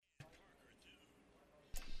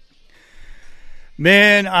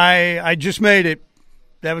Man, I just made it.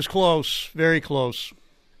 That was close. Very close.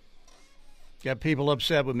 Got people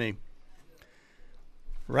upset with me.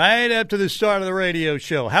 Right up to the start of the radio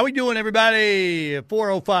show. How we doing, everybody?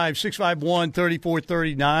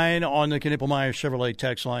 405-651-3439 on the Knippelmeyer Chevrolet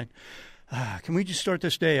text line. Can we just start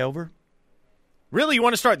this day over? Really? You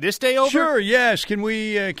want to start this day over? Sure, yes. Can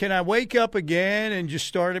we? Can I wake up again and just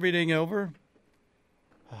start everything over?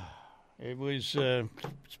 It's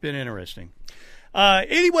been interesting.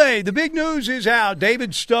 Anyway, the big news is out.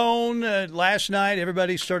 David Stone, last night,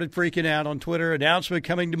 everybody started freaking out on Twitter. Announcement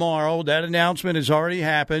coming tomorrow. That announcement has already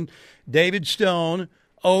happened. David Stone,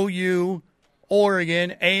 OU,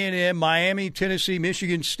 Oregon, A&M, Miami, Tennessee,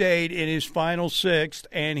 Michigan State in his final sixth,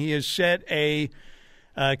 and he has set a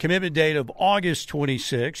commitment date of August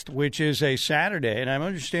 26th, which is a Saturday. And I'm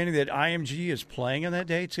understanding that IMG is playing on that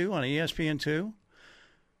day, too, on ESPN2.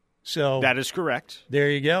 So that is correct.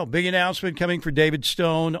 There you go. Big announcement coming for David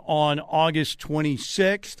Stone on August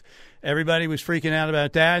 26th. Everybody was freaking out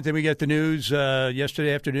about that. Then we got the news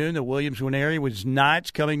yesterday afternoon that Williams Nwaneri was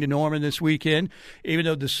not coming to Norman this weekend, even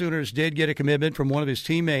though the Sooners did get a commitment from one of his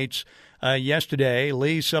teammates yesterday.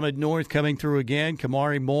 Lee Summit North coming through again.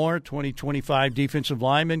 Kamari Moore, 2025 defensive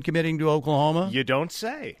lineman, committing to Oklahoma. You don't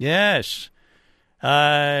say. Yes.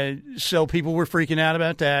 So people were freaking out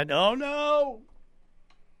about that. Oh, no.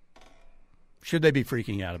 Should they be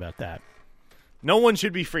freaking out about that? No one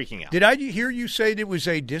should be freaking out. Did I hear you say it was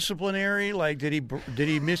a disciplinary? Like, did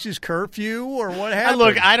he miss his curfew or what happened?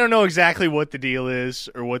 Look, I don't know exactly what the deal is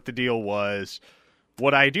or what the deal was.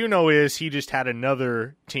 What I do know is he just had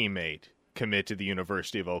another teammate commit to the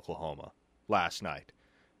University of Oklahoma last night.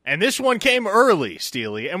 And this one came early,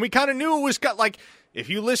 Steely, and we kind of knew it was like, if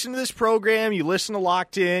you listen to this program, you listen to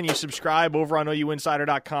Locked In, you subscribe over on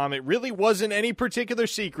OUinsider.com, it really wasn't any particular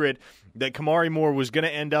secret that Kamari Moore was going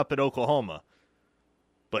to end up at Oklahoma.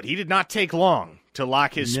 But he did not take long to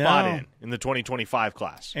lock his spot in the 2025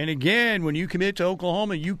 class. And again, when you commit to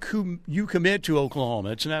Oklahoma, you commit to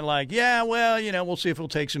Oklahoma. It's not like, we'll see if we'll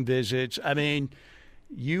take some visits. I mean,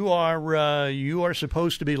 you are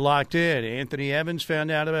supposed to be locked in. Anthony Evans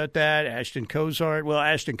found out about that. Ashton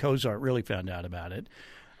Kozart really found out about it.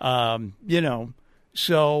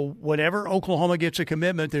 So whenever Oklahoma gets a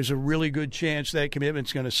commitment, there's a really good chance that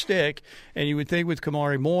commitment's going to stick. And you would think with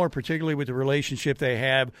Kamari Moore, particularly with the relationship they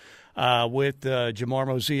have with Jamar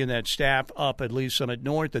Mosey and that staff up at Lee Summit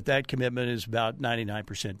North, that commitment is about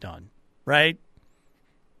 99% done, right?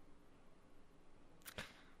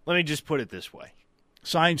 Let me just put it this way.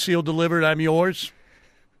 Signed, sealed, delivered, I'm yours.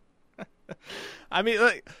 I mean,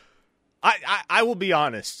 I will be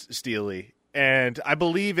honest, Steely, and I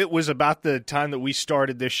believe it was about the time that we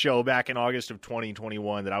started this show back in August of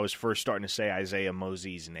 2021 that I was first starting to say Isaiah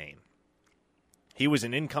Mosey's name. He was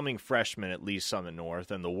an incoming freshman at Lee Summit North,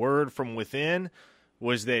 and the word from within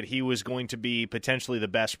was that he was going to be potentially the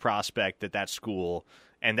best prospect that school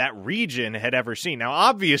and that region had ever seen. Now,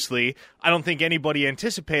 obviously, I don't think anybody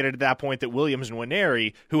anticipated at that point that Williams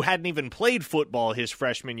Nwaneri, who hadn't even played football his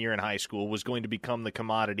freshman year in high school, was going to become the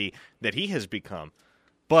commodity that he has become.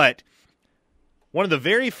 But one of the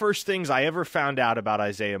very first things I ever found out about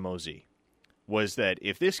Isaiah Mosey was that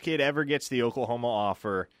if this kid ever gets the Oklahoma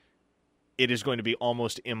offer, it is going to be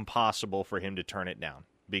almost impossible for him to turn it down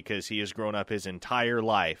because he has grown up his entire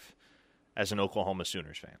life as an Oklahoma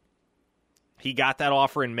Sooners fan. He got that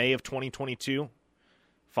offer in May of 2022,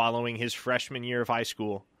 following his freshman year of high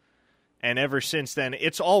school. And ever since then,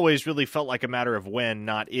 it's always really felt like a matter of when,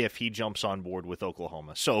 not if, he jumps on board with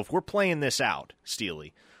Oklahoma. So if we're playing this out,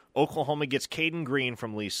 Steely, Oklahoma gets Caden Green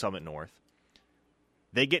from Lee Summit North.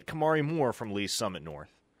 They get Kamari Moore from Lee Summit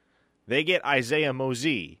North. They get Isaiah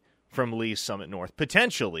Mosey from Lee Summit North.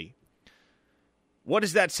 Potentially, what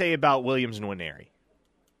does that say about Williams Nwaneri?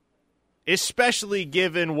 Especially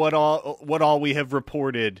given what all we have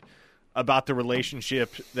reported about the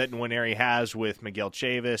relationship that Nwaneri has with Miguel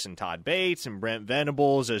Chavis and Todd Bates and Brent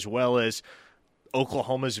Venables, as well as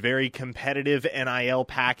Oklahoma's very competitive NIL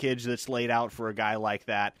package that's laid out for a guy like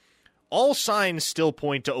that. All signs still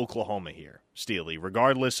point to Oklahoma here, Steely,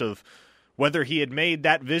 regardless of whether he had made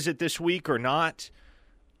that visit this week or not.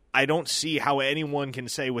 I don't see how anyone can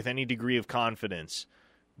say with any degree of confidence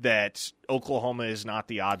that Oklahoma is not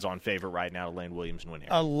the odds-on favorite right now to land Williams and Win Air.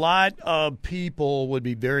 A lot of people would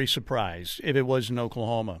be very surprised if it wasn't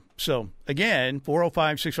Oklahoma. So, again,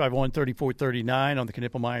 405-651-3439 on the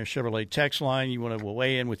Knippelmeyer Chevrolet text line. You want to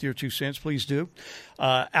weigh in with your 2 cents, please do.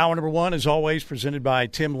 Hour number one, as always, presented by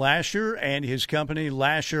Tim Lasher and his company,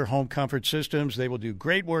 Lasher Home Comfort Systems. They will do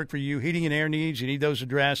great work for you. Heating and air needs, you need those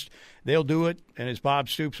addressed. They'll do it, and as Bob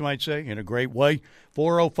Stoops might say, in a great way.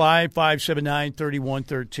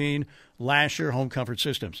 405-579-3113, Lasher Home Comfort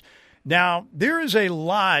Systems. Now, there is a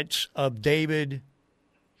lot of David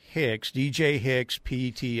Hicks, DJ Hicks,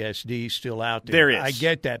 PTSD still out there. There is. I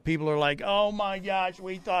get that. People are like, oh, my gosh,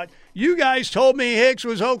 we thought you guys told me Hicks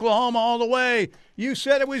was Oklahoma all the way. You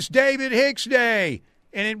said it was David Hicks Day,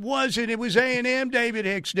 and it wasn't. It was A&M David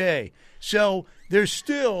Hicks Day. So there's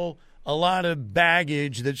still a lot of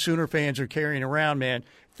baggage that Sooner fans are carrying around, man.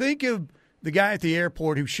 Think of the guy at the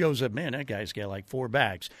airport who shows up, man, that guy's got like 4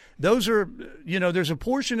 bags. Those are, there's a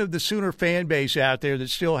portion of the Sooner fan base out there that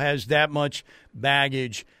still has that much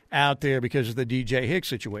baggage out there because of the DJ Hicks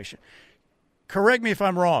situation. Correct me if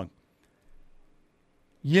I'm wrong.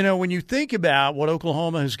 When you think about what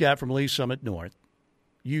Oklahoma has got from Lee Summit North,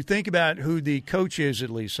 you think about who the coach is at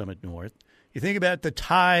Lee Summit North, you think about the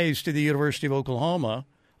ties to the University of Oklahoma,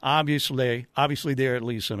 obviously there at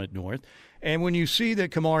Lee Summit North. And when you see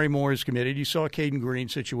that Kamari Moore is committed, you saw a Caden Green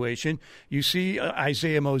situation, you see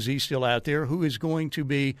Isaiah Mosey still out there, who is going to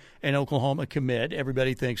be an Oklahoma commit,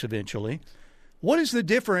 everybody thinks eventually. What is the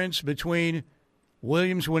difference between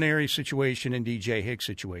Williams Winery's situation and DJ Hicks'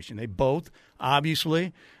 situation? They both,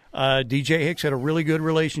 obviously, DJ Hicks had a really good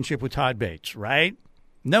relationship with Todd Bates, right?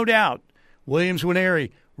 No doubt. Williams Winery,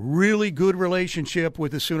 really good relationship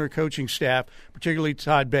with the Sooner coaching staff, particularly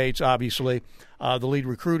Todd Bates, obviously, the lead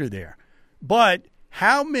recruiter there. But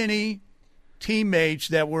how many teammates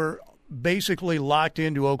that were basically locked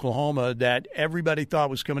into Oklahoma that everybody thought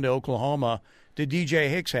was coming to Oklahoma did DJ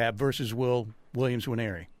Hicks have versus Williams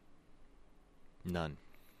Winery? None.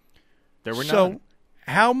 There were none. So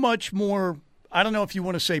how much more, I don't know if you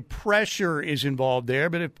want to say pressure is involved there,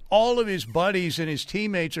 but if all of his buddies and his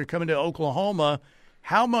teammates are coming to Oklahoma,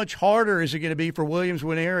 how much harder is it going to be for Williams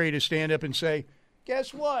Winery to stand up and say,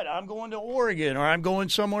 guess what? I'm going to Oregon or I'm going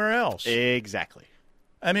somewhere else. Exactly.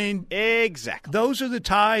 I mean, exactly. Those are the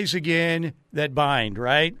ties, again, that bind,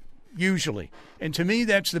 right? Usually. And to me,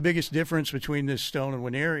 that's the biggest difference between this Stone and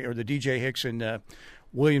Winery, or the DJ Hicks and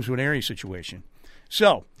Williams Winery situation.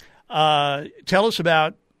 So, tell us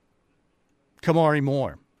about Kamari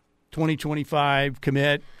Moore. 2025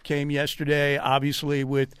 commit came yesterday, obviously,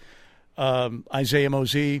 with Isaiah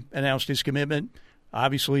Mosey announced his commitment.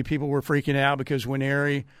 Obviously, people were freaking out because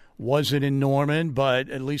Winery wasn't in Norman, but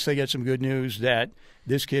at least they got some good news that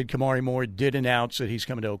this kid, Kamari Moore, did announce that he's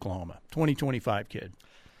coming to Oklahoma. 2025 kid.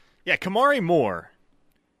 Yeah, Kamari Moore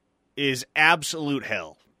is absolute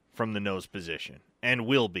hell from the nose position and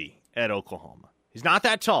will be at Oklahoma. He's not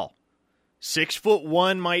that tall.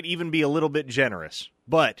 6'1" might even be a little bit generous.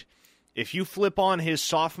 But if you flip on his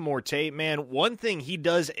sophomore tape, man, one thing he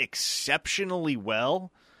does exceptionally well,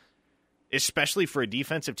 especially for a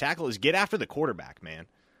defensive tackle, is get after the quarterback, man.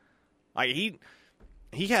 Like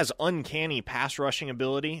he has uncanny pass rushing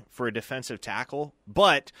ability for a defensive tackle,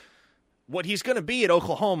 but what he's going to be at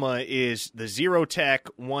Oklahoma is the 0-tech,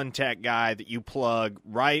 1-tech guy that you plug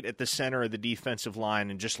right at the center of the defensive line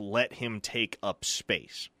and just let him take up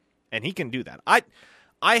space. And he can do that.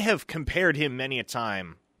 I have compared him many a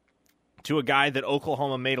time to a guy that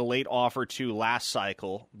Oklahoma made a late offer to last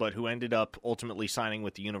cycle, but who ended up ultimately signing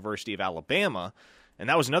with the University of Alabama, and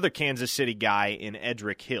that was another Kansas City guy in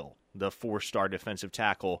Edric Hill, the 4-star defensive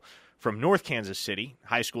tackle from North Kansas City,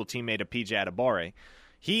 high school teammate of PJ Adebawore.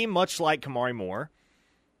 He, much like Kamari Moore,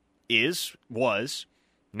 was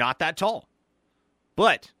not that tall.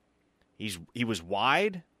 But he was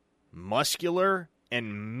wide, muscular,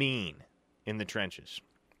 and mean in the trenches.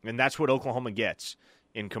 And that's what Oklahoma gets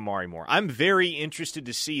in Kamari Moore. I'm very interested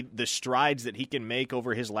to see the strides that he can make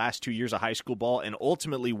over his last 2 years of high school ball and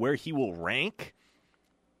ultimately where he will rank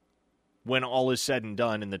when all is said and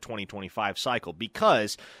done in the 2025 cycle,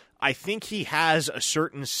 because I think he has a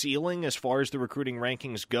certain ceiling as far as the recruiting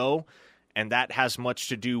rankings go, and that has much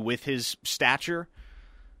to do with his stature.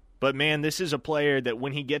 But, man, this is a player that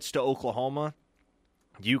when he gets to Oklahoma,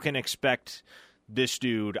 you can expect this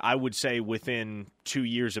dude, I would say within 2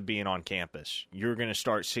 years of being on campus, you're going to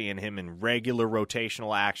start seeing him in regular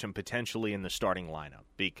rotational action, potentially in the starting lineup,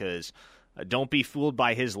 because don't be fooled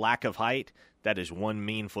by his lack of height. That is one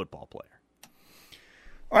mean football player.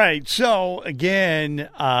 All right, so again,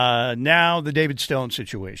 now the David Stone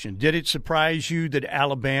situation. Did it surprise you that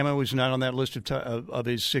Alabama was not on that list of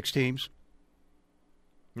his 6 teams?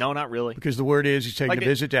 No, not really. Because the word is he's taking a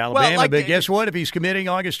visit to Alabama. But guess what? If he's committing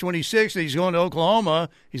August 26th and he's going to Oklahoma,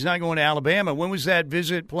 he's not going to Alabama. When was that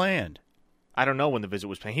visit planned? I don't know when the visit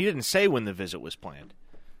was planned. He didn't say when the visit was planned.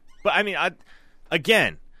 But, I mean,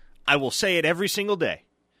 I will say it every single day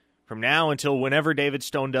from now until whenever David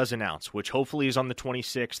Stone does announce, which hopefully is on the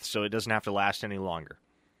 26th, so it doesn't have to last any longer.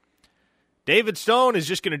 David Stone is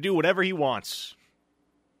just going to do whatever he wants,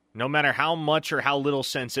 no matter how much or how little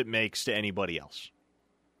sense it makes to anybody else.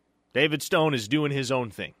 David Stone is doing his own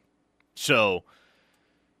thing. So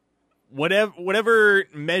whatever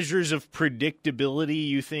measures of predictability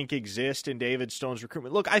you think exist in David Stone's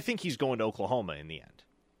recruitment, look, I think he's going to Oklahoma in the end.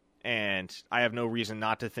 And I have no reason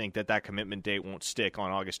not to think that commitment date won't stick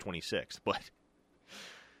on August 26th. But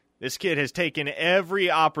this kid has taken every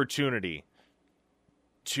opportunity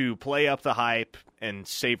to play up the hype and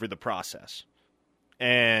savor the process.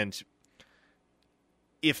 And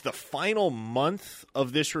if the final month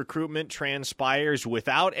of this recruitment transpires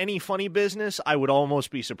without any funny business, I would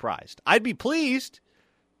almost be surprised. I'd be pleased,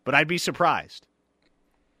 but I'd be surprised.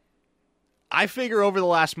 I figure over the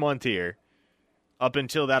last month here, up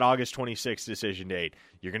until that August 26th decision date,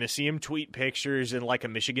 you're going to see him tweet pictures in like a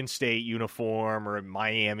Michigan State uniform or a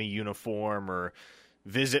Miami uniform or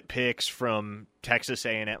visit pics from Texas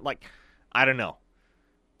A&M. Like, I don't know.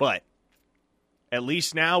 But at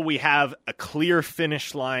least now we have a clear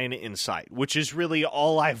finish line in sight, which is really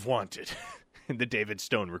all I've wanted in the David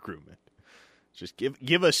Stone recruitment. Just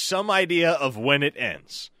give us some idea of when it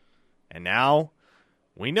ends. And now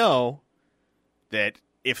we know that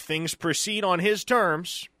if things proceed on his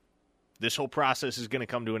terms, this whole process is going to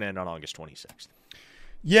come to an end on August 26th.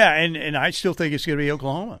 Yeah, and I still think it's going to be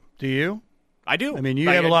Oklahoma. Do you? I do. I mean, you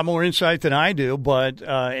have a lot more insight than I do, but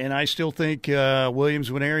and I still think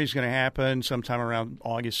Williams-Winery is going to happen sometime around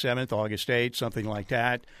August 7th, August 8th, something like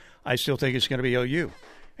that. I still think it's going to be OU.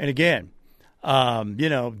 And again, you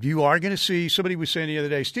are going to see, somebody was saying the other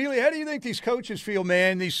day, Steely, how do you think these coaches feel,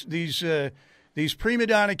 man? These prima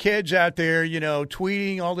donna kids out there,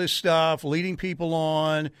 tweeting all this stuff, leading people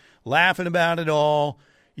on, laughing about it all,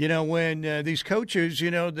 when these coaches,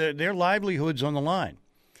 their livelihood's on the line.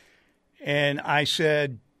 And I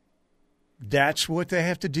said, that's what they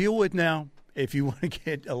have to deal with now. If you want to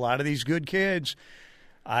get a lot of these good kids,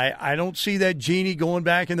 I don't see that genie going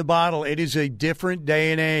back in the bottle. It is a different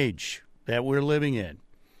day and age that we're living in.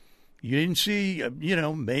 You didn't see,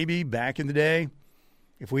 maybe back in the day,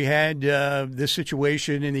 if we had this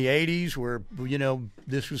situation in the 80s where,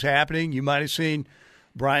 this was happening, you might have seen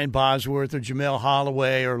Brian Bosworth or Jamel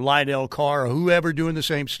Holloway or Lydell Carr or whoever doing the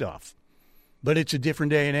same stuff. But it's a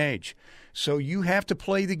different day and age. So you have to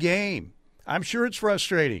play the game. I'm sure it's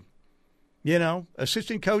frustrating.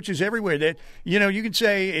 Assistant coaches everywhere. That you can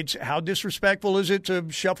say it's how disrespectful is it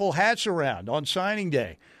to shuffle hats around on signing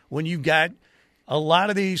day when you've got a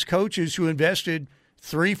lot of these coaches who invested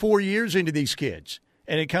 3-4 years into these kids.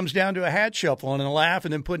 And it comes down to a hat shuffle and a laugh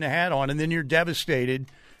and then putting a hat on, and then you're devastated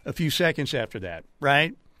a few seconds after that,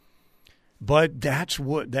 right? But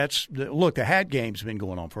look, the hat game's been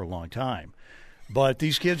going on for a long time. But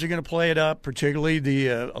these kids are going to play it up, particularly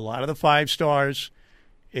a lot of the 5 stars.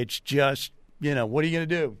 It's just, what are you going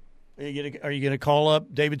to do? Are you going to call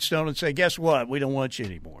up David Stone and say, guess what? We don't want you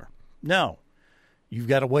anymore. No. You've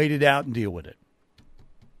got to wait it out and deal with it.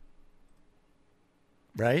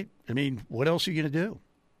 Right? I mean, what else are you going to do?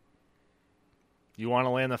 You want to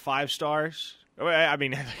land the 5 stars? I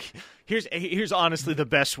mean, here's honestly the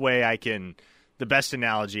best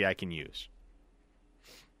analogy I can use.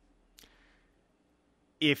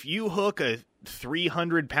 If you hook a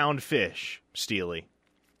 300-pound fish, Steely,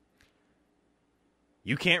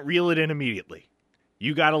 you can't reel it in immediately.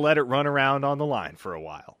 You got to let it run around on the line for a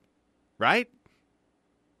while, right?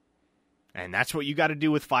 And that's what you got to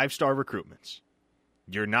do with 5-star recruitments.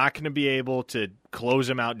 You're not going to be able to close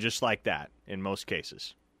them out just like that in most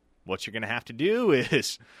cases. What you're going to have to do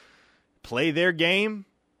is play their game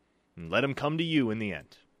and let them come to you in the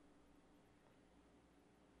end.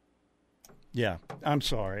 Yeah, I'm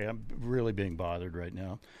sorry. I'm really being bothered right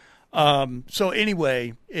now. So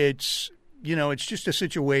anyway, it's just a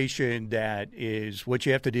situation that is what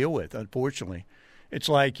you have to deal with, unfortunately. It's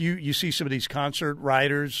like you see some of these concert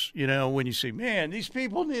writers, when you see, man, these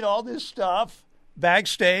people need all this stuff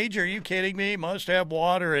backstage. Are you kidding me? Must have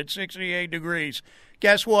water at 68 degrees.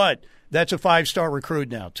 Guess what? That's a 5-star recruit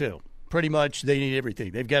now, too. Pretty much they need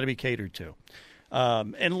everything. They've got to be catered to.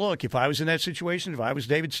 And look, if I was in that situation, if I was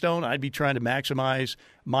David Stone, I'd be trying to maximize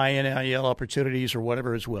my NIL opportunities or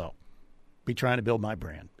whatever as well. Be trying to build my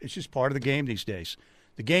brand. It's just part of the game these days.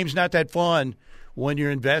 The game's not that fun when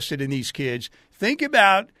you're invested in these kids. Think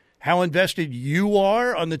about how invested you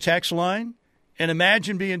are on the text line, and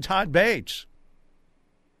imagine being Todd Bates.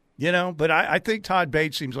 But I think Todd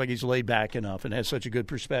Bates seems like he's laid back enough and has such a good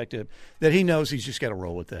perspective that he knows he's just got to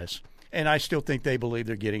roll with this. And I still think they believe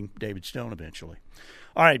they're getting David Stone eventually.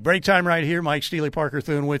 All right, break time right here. Mike Steely, Parker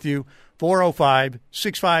Thune with you.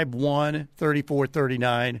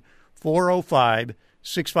 405-651-3439.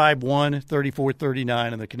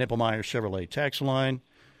 405-651-3439 on the Knippelmeyer Chevrolet text line.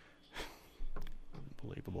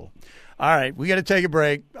 Unbelievable. All right, we got to take a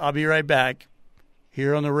break. I'll be right back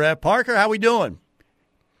here on the Rep. Parker, how we doing?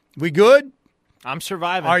 We good? I'm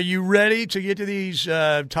surviving. Are you ready to get to these?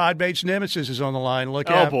 Todd Bates' nemesis is on the line. Look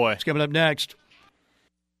out. Oh, boy. It's coming up next.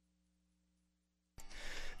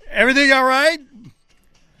 Everything all right?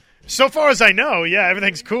 So far as I know, yeah,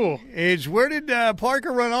 everything's cool. Where did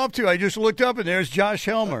Parker run off to? I just looked up, and there's Josh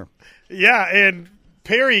Helmer. Yeah, and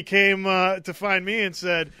Perry came to find me and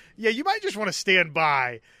said, yeah, you might just want to stand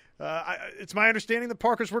by. It's my understanding that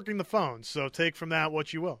Parker's working the phone, so take from that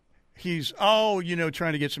what you will. He's,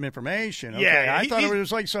 trying to get some information. Okay. Yeah. I thought it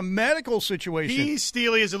was like some medical situation.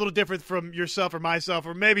 Steely is a little different from yourself or myself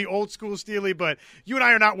or maybe old school Steely, but you and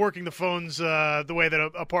I are not working the phones the way that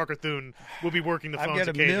a Parker Thune will be working the phones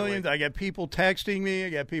occasionally. I got people texting me. I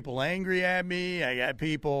got people angry at me. I got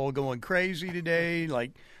people going crazy today,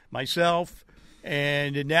 like myself.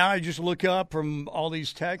 And now I just look up from all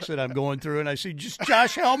these texts that I'm going through, and I see just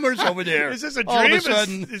Josh Helmer's over there. Is this a dream? All of a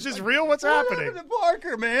sudden, is this real? What's happening? What happened to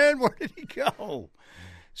Parker, man? Where did he go?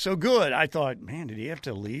 So good. I thought, man, did he have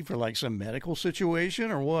to leave for like some medical situation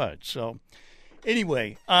or what? So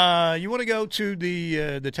anyway, you want to go to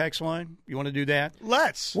the text line? You want to do that?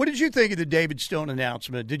 Let's. What did you think of the David Stone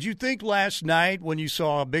announcement? Did you think last night when you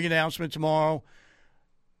saw a big announcement tomorrow,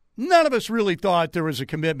 none of us really thought there was a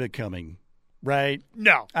commitment coming? Right?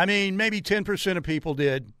 No. I mean, maybe 10% of people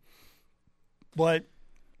did. But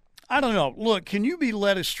I don't know. Look, can you be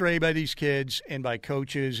led astray by these kids and by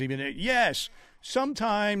coaches? Yes,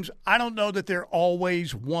 sometimes I don't know that they're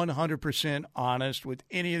always 100% honest with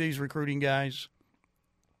any of these recruiting guys.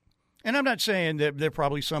 And I'm not saying that there are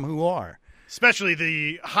probably some who are. Especially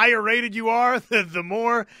the higher rated you are, the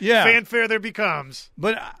more fanfare there becomes.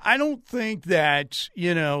 But I don't think that,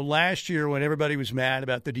 last year when everybody was mad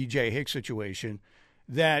about the DJ Hicks situation,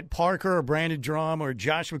 that Parker or Brandon Drum or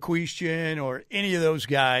Josh McQuestion or any of those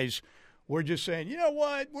guys were just saying, you know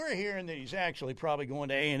what, we're hearing that he's actually probably going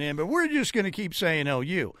to A&M, but we're just going to keep saying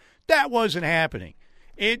OU. That wasn't happening.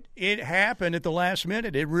 It happened at the last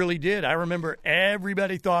minute. It really did. I remember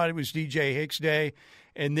everybody thought it was DJ Hicks Day.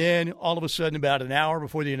 And then all of a sudden, about an hour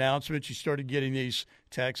before the announcement, you started getting these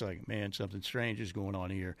texts like, man, something strange is going on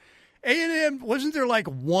here. A&M, wasn't there like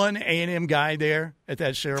one A&M guy there at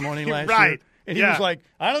that ceremony last year? Right. And he was like,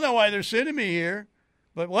 I don't know why they're sending me here.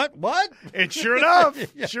 But what? And sure enough,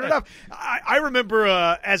 I remember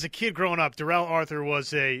as a kid growing up, Darrell Arthur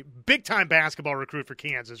was a big-time basketball recruit for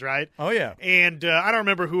Kansas, right? Oh, yeah. And I don't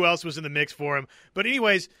remember who else was in the mix for him. But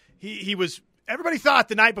anyways, he was – everybody thought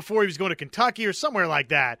the night before he was going to Kentucky or somewhere like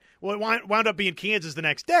that. Well, it wound up being Kansas the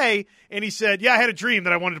next day, and he said, yeah, I had a dream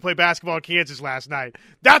that I wanted to play basketball at Kansas last night.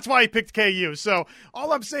 That's why he picked KU. So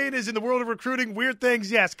all I'm saying is in the world of recruiting, weird things,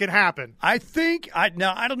 yes, can happen. I think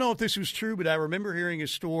now I don't know if this was true, but I remember hearing a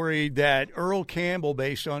story that Earl Campbell,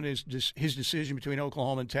 based on his decision between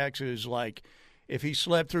Oklahoma and Texas, like if he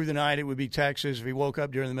slept through the night, it would be Texas. If he woke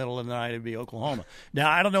up during the middle of the night, it would be Oklahoma.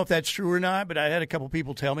 Now, I don't know if that's true or not, but I had a couple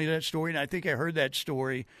people tell me that story, and I think I heard that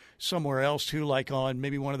story somewhere else too, like on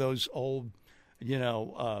maybe one of those old,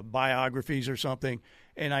 biographies or something.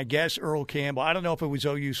 And I guess Earl Campbell, I don't know if it was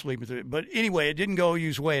OU sleeping through it, but anyway, it didn't go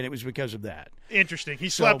OU's way, and it was because of that. Interesting. He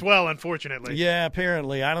slept well, unfortunately. Yeah,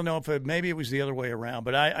 apparently. I don't know if maybe it was the other way around,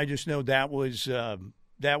 but I just know that was the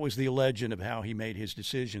legend of how he made his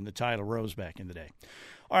decision, the title rose back in the day.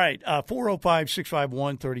 All right,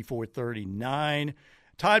 405-651-3439.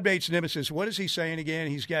 Todd Bates' nemesis, what is he saying again?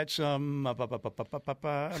 He's got some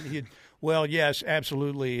well, yes,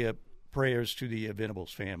 absolutely, prayers to the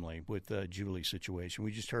Venables family with Julie's situation.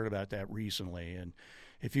 We just heard about that recently. And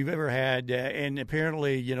if you've ever had and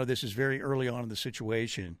apparently, this is very early on in the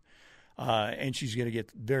situation, and she's going to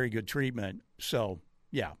get very good treatment. So,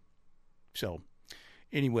 yeah. So,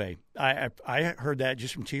 anyway, I heard that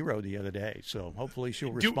just from T-Row the other day, so hopefully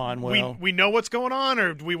she'll respond well. We know what's going on,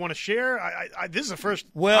 or do we want to share? This is the first.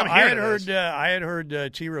 Well, I had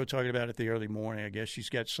heard T-Row talking about it the early morning. I guess she's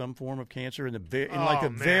got some form of cancer in the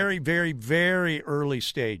very, very, very early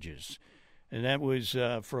stages, and that was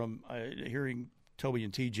from hearing Toby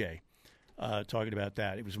and TJ talking about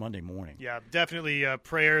that. It was Monday morning. Yeah, definitely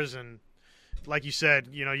prayers and like you said,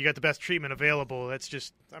 you got the best treatment available. That's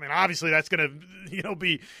just, obviously that's going to,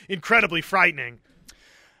 be incredibly frightening.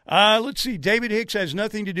 Let's see. David Hicks has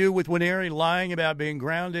nothing to do with Nwaneri lying about being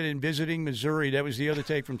grounded and visiting Missouri. That was the other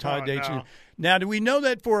take from Todd Davidson. No. Now, do we know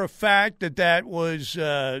that for a fact that was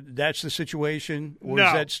that's the situation, or No.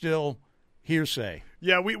 is that still hearsay?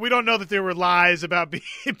 Yeah, we don't know that there were lies about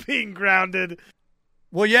being grounded.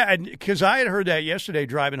 Well, yeah, because I had heard that yesterday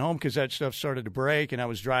driving home because that stuff started to break, and I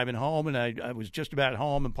was driving home, and I was just about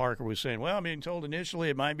home, and Parker was saying, well, I'm being told initially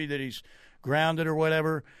it might be that he's grounded or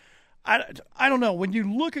whatever. I don't know. When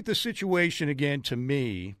you look at the situation again, to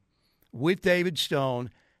me, with David Stone,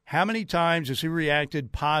 how many times has he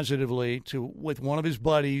reacted positively with one of his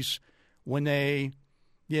buddies when they,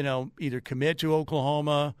 either commit to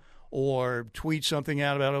Oklahoma or tweet something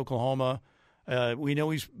out about Oklahoma? We know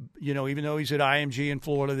he's, even though he's at IMG in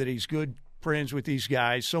Florida, that he's good friends with these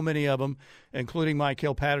guys, so many of them, including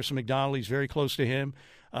Michael Patterson McDonald. He's very close to him,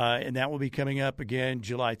 and that will be coming up again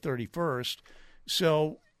July 31st.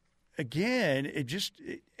 So, again,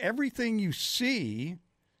 everything you see,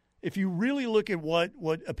 if you really look at what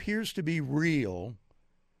appears to be real,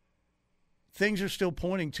 things are still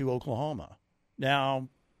pointing to Oklahoma. Now,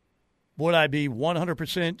 would I be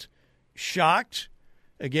 100% shocked,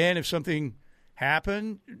 again, if something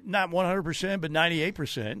happened? Not 100%, but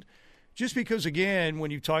 98%. Just because, again,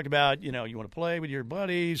 when you talk about, you want to play with your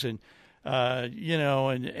buddies and,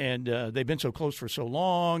 and they've been so close for so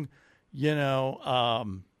long,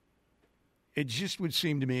 it just would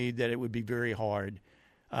seem to me that it would be very hard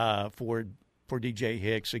for DJ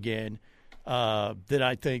Hicks, again, that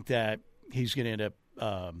I think that he's going to end up,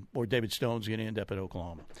 or David Stone's going to end up at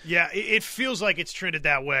Oklahoma. Yeah, it feels like it's trended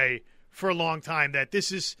that way for a long time, that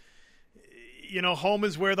this is, home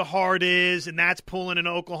is where the heart is, and that's pulling in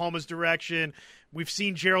Oklahoma's direction. We've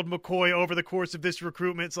seen Gerald McCoy over the course of this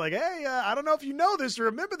recruitment. It's like, hey, I don't know if you know this or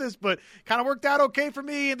remember this, but kind of worked out okay for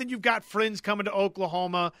me. And then you've got friends coming to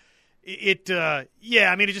Oklahoma. It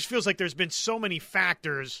just feels like there's been so many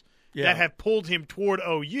factors that have pulled him toward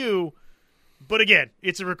OU. But again,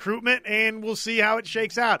 it's a recruitment, and we'll see how it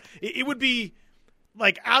shakes out. It would be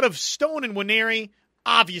like out of Stone and Nwaneri,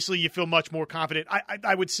 obviously you feel much more confident,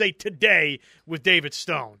 I would say, today with David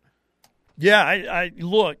Stone. Yeah, I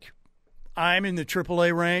look, I'm in the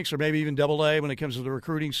AAA ranks or maybe even AA when it comes to the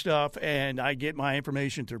recruiting stuff, and I get my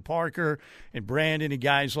information through Parker and Brandon and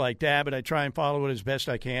guys like that, but I try and follow it as best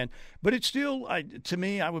I can. But it's still, to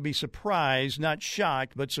me, I would be surprised, not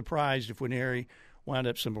shocked, but surprised if Nwaneri wound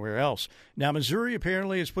up somewhere else. Now, Missouri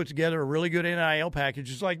apparently has put together a really good NIL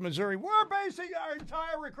package. It's like, Missouri, we're basing our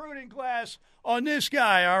entire recruiting class on this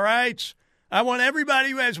guy, all right? I want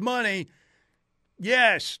everybody who has money.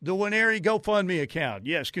 Yes, the Nwaneri GoFundMe account.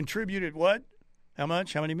 Yes, contributed what? How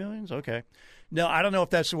much? How many millions? Okay. No, I don't know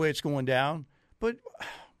if that's the way it's going down, but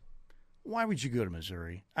why would you go to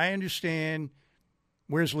Missouri? I understand.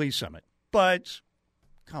 Where's Lee Summit? But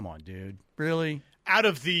come on, dude. Really? Out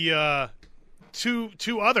of the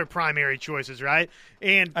two other primary choices, right?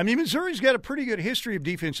 And Missouri's got a pretty good history of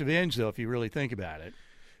defensive ends, though, if you really think about it.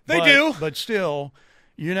 They do. But still,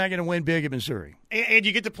 you're not going to win big at Missouri. And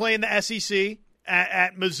you get to play in the SEC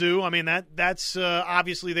at Mizzou. That's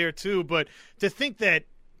obviously there too. But to think that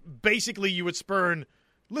basically you would spurn,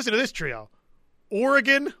 listen to this trio,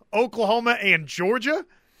 Oregon, Oklahoma, and Georgia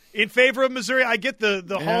in favor of Missouri. I get the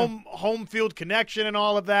home field connection and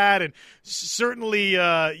all of that, and certainly,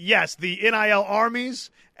 yes, the NIL armies,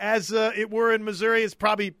 as it were in Missouri, is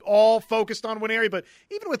probably all focused on Nwaneri. But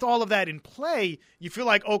even with all of that in play, you feel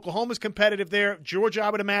like Oklahoma's competitive there. Georgia, I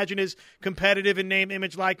would imagine, is competitive in name,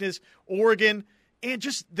 image, likeness. Oregon, and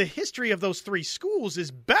just the history of those three schools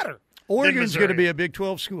is better. Oregon's going to be a Big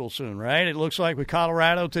 12 school soon, right? It looks like with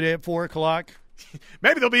Colorado today at 4 o'clock.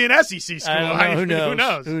 Maybe they'll be an SEC school. Who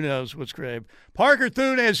knows? Who knows what's grave? Parker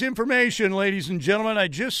Thune has information, ladies and gentlemen. I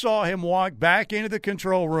just saw him walk back into the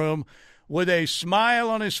control room with a smile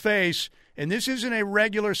on his face, and this isn't a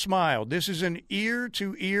regular smile. This is an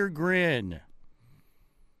ear-to-ear grin.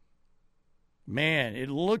 Man, it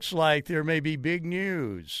looks like there may be big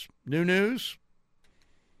news. New news?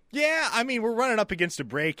 Yeah, we're running up against a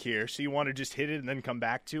break here, so you want to just hit it and then come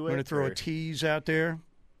back to it? We're going to throw a tease out there.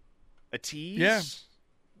 A tease? Yeah.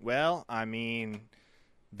 Well,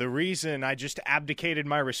 the reason I just abdicated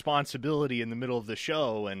my responsibility in the middle of the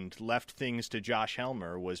show and left things to Josh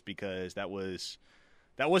Helmer was because that was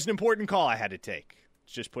an important call I had to take.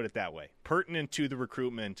 Let's just put it that way. Pertinent to the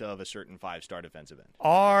recruitment of a certain 5-star defensive end.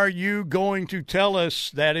 Are you going to tell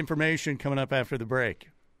us that information coming up after the break?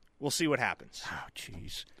 We'll see what happens. Oh,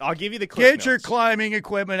 jeez. I'll give you the clip Get your climbing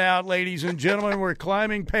equipment out, ladies and gentlemen. We're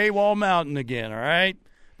climbing Paywall Mountain again, all right?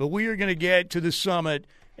 But we are going to get to the summit,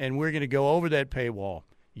 and we're going to go over that paywall.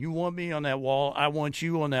 You want me on that wall. I want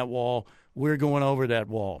you on that wall. We're going over that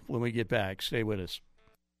wall when we get back. Stay with us.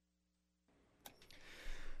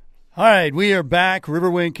 All right, we are back.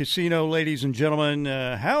 Riverwind Casino, ladies and gentlemen.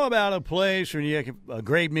 How about a place where you get a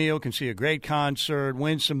great meal, can see a great concert,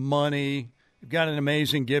 win some money? We've got an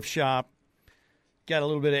amazing gift shop. Got a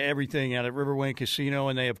little bit of everything out at Riverwind Casino,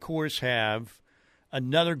 and they, of course, have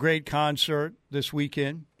another great concert this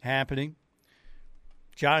weekend happening.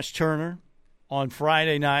 Josh Turner on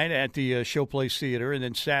Friday night at the Showplace Theater, and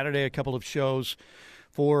then Saturday a couple of shows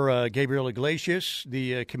for Gabriel Iglesias,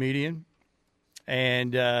 the comedian.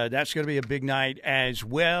 And that's going to be a big night as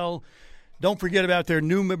well. Don't forget about their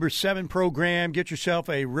new Member 7 program. Get yourself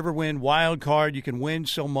a Riverwind wild card. You can win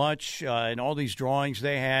so much in all these drawings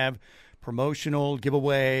they have. Promotional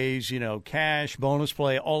giveaways, cash, bonus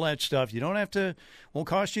play, all that stuff. You don't have to, won't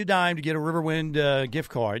cost you a dime to get a Riverwind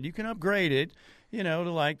gift card. You can upgrade it,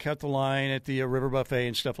 to cut the line at the River Buffet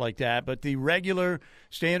and stuff like that. But the regular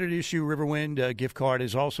standard issue Riverwind gift card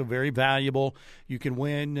is also very valuable. You can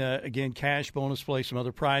win, again, cash, bonus play, some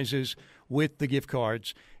other prizes with the gift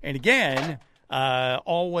cards. And again,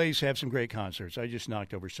 always have some great concerts. I just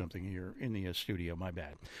knocked over something here in the studio. My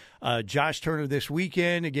bad. Josh Turner this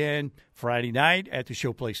weekend, again, Friday night at the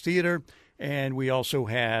Showplace Theater. And we also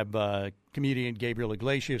have comedian Gabriel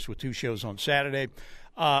Iglesias with 2 shows on Saturday.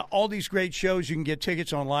 All these great shows, you can get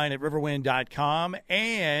tickets online at riverwind.com.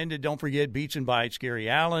 And don't forget Beats and Bites, Gary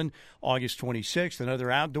Allen, August 26th,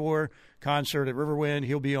 another outdoor concert at Riverwind.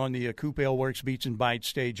 He'll be on the Coupe Ale Works Beats and Bites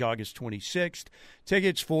stage August 26th.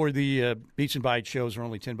 Tickets for the Beats and Bites shows are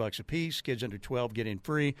only $10 a piece. Kids under 12 get in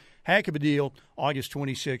free. Heck of a deal. August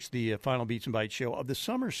 26th, the final Beats and Bites show of the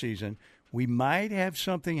summer season. We might have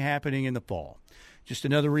something happening in the fall. Just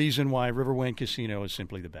another reason why Riverwind Casino is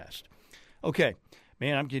simply the best. Okay.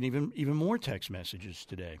 Man, I'm getting even more text messages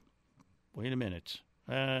today. Wait a minute.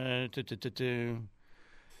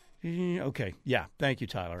 Okay. Yeah. Thank you,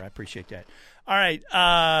 Tyler. I appreciate that. All right.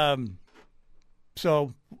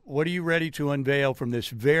 So what are you ready to unveil from this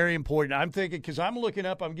very important? I'm thinking, because I'm looking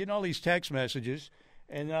up, I'm getting all these text messages,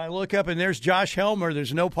 and I look up, and there's Josh Helmer.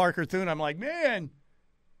 There's no Parker Thune. I'm like, man,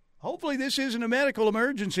 hopefully this isn't a medical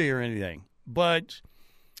emergency or anything. But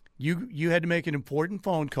you had to make an important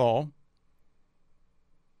phone call.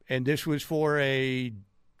 And this was for a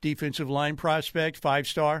defensive line prospect,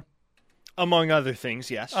 5-star? Among other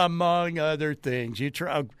things, yes. Among other things. You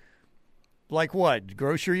try, like what,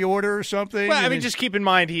 grocery order or something? Well, I mean, just keep in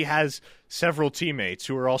mind he has several teammates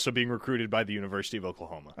who are also being recruited by the University of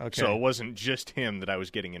Oklahoma. Okay. So it wasn't just him that I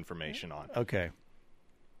was getting information on. Okay.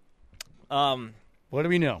 What do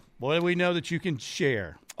we know? What do we know that you can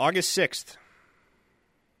share? August 6th.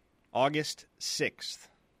 August 6th.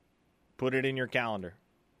 Put it in your calendar.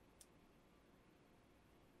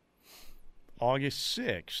 August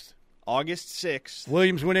 6th. August 6th.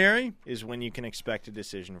 Williams-Winery? Is when you can expect a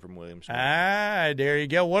decision from Williams-Winery. Ah, there you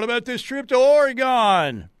go. What about this trip to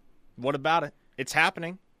Oregon? What about it? It's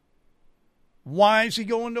happening. Why is he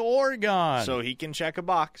going to Oregon? So he can check a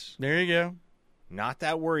box. There you go. Not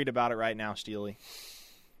that worried about it right now, Steely.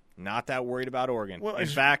 Not that worried about Oregon. Well, in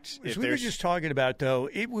fact, as we were just talking about, though,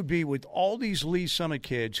 it would be with all these Lee Summit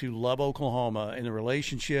kids who love Oklahoma and the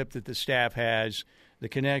relationship that the staff has, the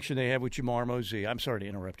connection they have with Jamar Mosey. I'm sorry to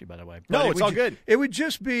interrupt you, by the way. No, it's all good. It would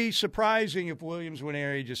just be surprising if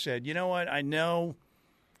Williams-Winery just said, you know what, I know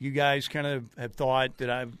you guys kind of have thought that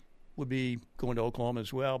I would be going to Oklahoma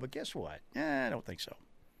as well, but guess what? I don't think so.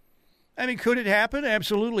 I mean, could it happen?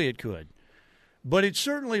 Absolutely it could. But it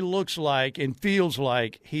certainly looks like and feels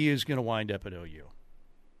like he is going to wind up at OU.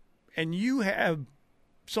 And you have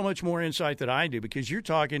so much more insight than I do because you're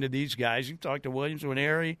talking to these guys. You've talked to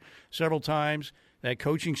Williams-Winery several times, that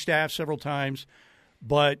coaching staff several times,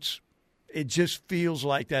 but it just feels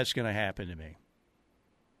like that's going to happen to me.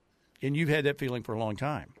 And you've had that feeling for a long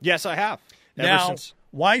time. Yes, I have. Now,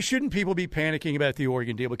 why shouldn't people be panicking about the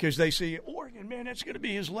Oregon deal? Because they see, Oregon, man, that's going to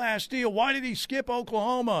be his last deal. Why did he skip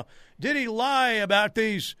Oklahoma? Did he lie about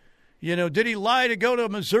these? Did he lie to go to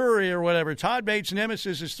Missouri or whatever? Todd Bates'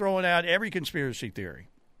 nemesis is throwing out every conspiracy theory.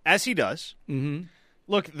 As he does. Mm-hmm.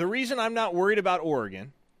 Look, the reason I'm not worried about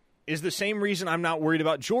Oregon is the same reason I'm not worried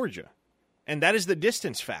about Georgia, and that is the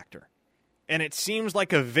distance factor. And it seems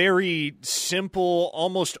like a very simple,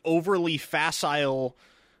 almost overly facile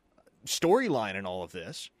storyline in all of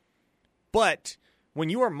this. But when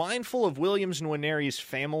you are mindful of Williams-Winery's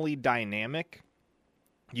family dynamic,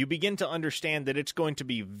 you begin to understand that it's going to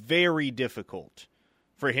be very difficult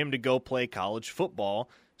for him to go play college football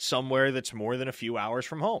somewhere that's more than a few hours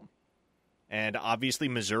from home. And obviously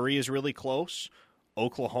Missouri is really close.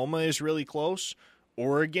 Oklahoma is really close.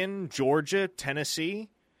 Oregon, Georgia, Tennessee,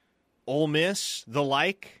 Ole Miss, the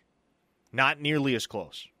like, not nearly as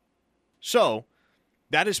close. So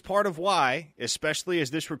that is part of why, especially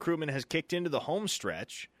as this recruitment has kicked into the home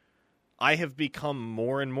stretch, I have become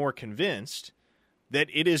more and more convinced that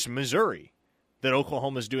it is Missouri that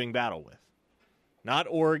Oklahoma is doing battle with. Not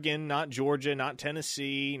Oregon, not Georgia, not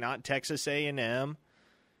Tennessee, not Texas A&M.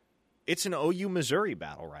 It's an OU-Missouri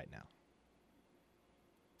battle right now.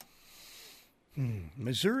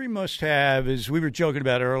 Missouri must have, as we were joking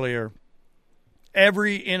about earlier,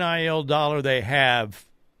 every NIL dollar they have,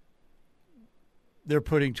 they're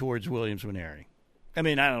putting towards Williams-Nwaneri. I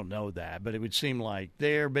mean, I don't know that, but it would seem like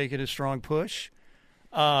they're making a strong push.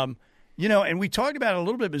 And we talked about it a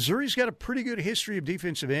little bit. Missouri's got a pretty good history of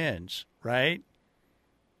defensive ends, right?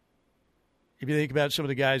 If you think about some of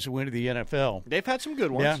the guys who went to the NFL. They've had some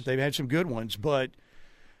good ones. Yeah, they've had some good ones, but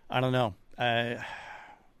I don't know.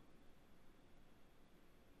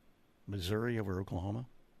 Missouri over Oklahoma?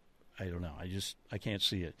 I don't know. I can't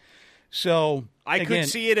see it. So I could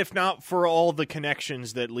see it if not for all the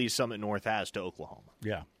connections that Lee Summit North has to Oklahoma.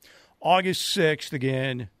 Yeah. August 6th,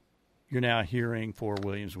 again, you're now hearing for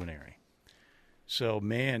Williams-Nwaneri. So,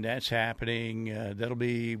 man, that's happening. That'll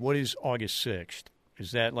be, what is August 6th?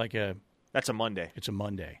 Is that like a... That's a Monday. It's a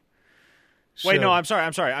Monday. Wait, no, I'm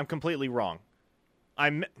sorry. I'm completely wrong. I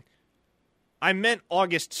meant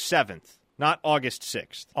August 7th. Not August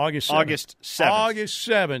 6th. August 7th. August 7th. August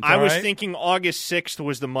 7th. I was thinking August 6th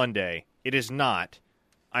was the Monday. It is not.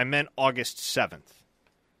 I meant August 7th.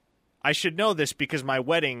 I should know this because my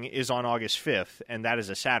wedding is on August 5th, and that is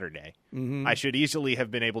a Saturday. Mm-hmm. I should easily have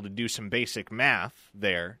been able to do some basic math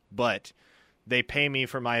there, but they pay me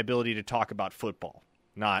for my ability to talk about football,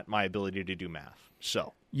 not my ability to do math.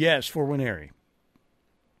 So yes, for Nwaneri.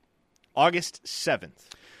 August 7th.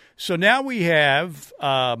 So now we have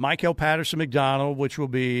Michael Patterson McDonald, which will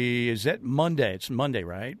be, is that Monday? It's Monday,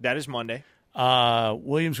 right? That is Monday.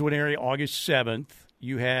 Williams-Nwaneri, August 7th.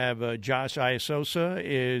 You have Josh Iasosa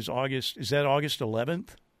is that August 11th?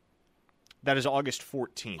 That is August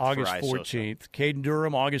 14th. August for 14th. Caden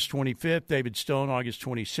Durham, August 25th. David Stone, August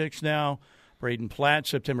 26th now. Braden Platt,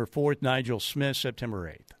 September 4th. Nigel Smith, September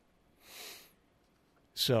 8th.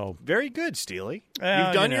 So very good, Steely.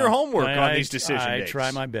 You've done your homework on these decision dates. I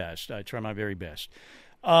try my best. I try my very best.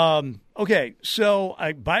 Okay, so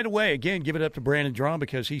by the way, again, give it up to Brandon Drum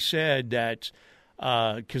because he said that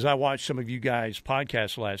because I watched some of you guys'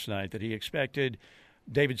 podcasts last night that he expected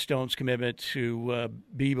David Stone's commitment to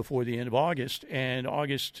be before the end of August, and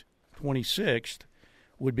August 26th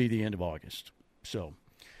would be the end of August. So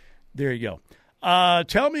there you go.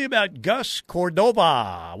 Tell me about Gus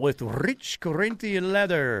Cordova with Rich Corinthian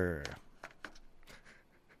Leather.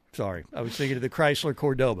 Sorry, I was thinking of the Chrysler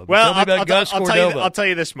Cordoba. Well, tell me about Gus Cordova. I'll tell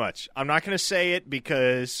you this much. I'm not going to say it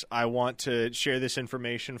because I want to share this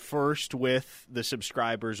information first with the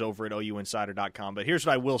subscribers over at OUinsider.com. But here's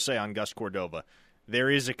what I will say on Gus Cordova. There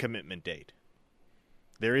is a commitment date.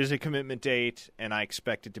 There is a commitment date, and I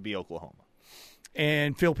expect it to be Oklahoma.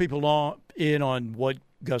 And fill people in on what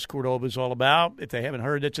Gus Cordova is all about. If they haven't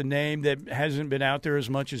heard, that's a name that hasn't been out there as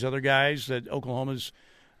much as other guys that Oklahoma's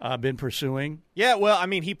been pursuing. Yeah, well, I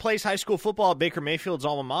mean, he plays high school football at Baker Mayfield's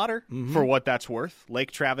alma mater, for what that's worth.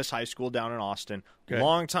 Lake Travis High School down in Austin. Okay.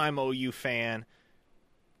 Longtime OU fan.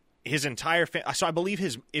 His entire so I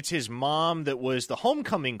believe it's his mom that was the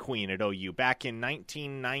homecoming queen at OU back in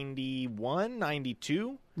 1991,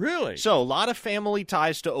 92. Really? So a lot of family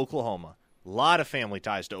ties to Oklahoma.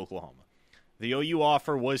 The OU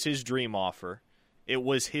offer was his dream offer. It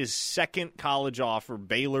was his second college offer.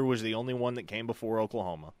 Baylor was the only one that came before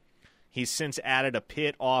Oklahoma. He's since added a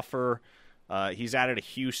Pitt offer. He's added a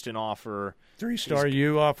Houston offer. 3-star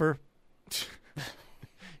U offer.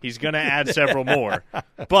 He's going to add several more.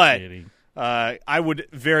 But I would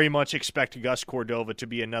very much expect Gus Cordova to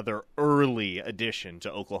be another early addition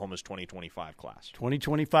to Oklahoma's 2025 class.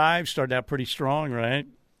 2025 started out pretty strong, right?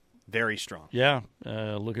 Very strong. Yeah,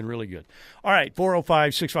 looking really good. All right,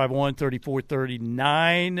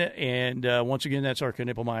 405-651-3439. And once again, that's our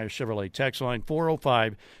Knippelmeyer Chevrolet text line,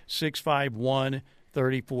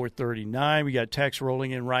 405-651-3439. We got texts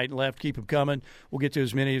rolling in right and left. Keep them coming. We'll get to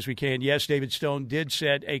as many as we can. Yes, David Stone did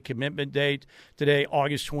set a commitment date today,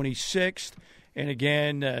 August 26th. And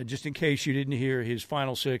again, just in case you didn't hear, his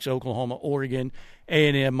final six, Oklahoma, Oregon,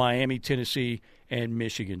 A&M, Miami, Tennessee, and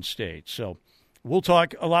Michigan State. So we'll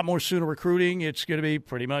talk a lot more Sooner recruiting. It's going to be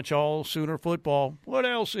pretty much all Sooner football. What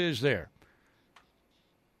else is there?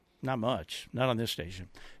 Not much. Not on this station.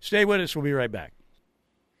 Stay with us. We'll be right back.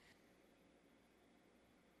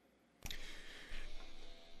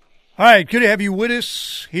 All right, good to have you with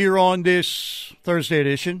us here on this Thursday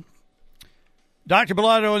edition. Dr.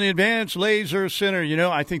 Bilardo in the Advanced Laser Center. You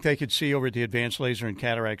know, I think they could see over at the Advanced Laser and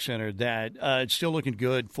Cataract Center that it's still looking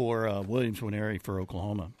good for Williams-Winery for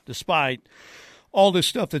Oklahoma, despite all this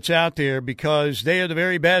stuff that's out there, because they are the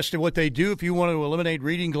very best at what they do. If you want to eliminate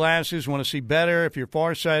reading glasses, want to see better, if you're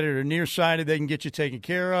farsighted or nearsighted, they can get you taken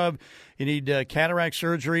care of. You need cataract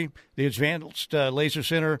surgery, the Advanced Laser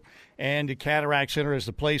Center and the Cataract Center is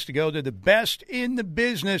the place to go. They're the best in the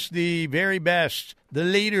business, the very best, the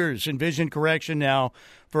leaders in vision correction now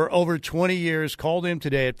for over 20 years. Call them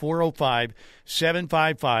today at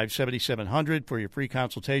 405-755-7700 for your free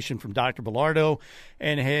consultation from Dr. Bilardo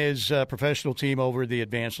and his professional team over the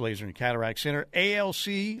Advanced Laser and Cataract Center.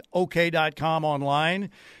 ALCOK.com online.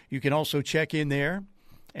 You can also check in there,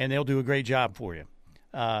 and they'll do a great job for you.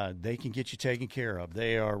 They can get you taken care of.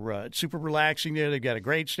 They are super relaxing there. They've got a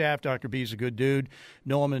great staff. Dr. B's a good dude.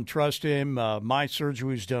 Know him and trust him. My surgery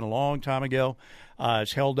was done a long time ago.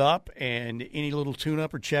 It's held up, and any little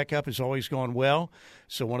tune-up or checkup has always gone well.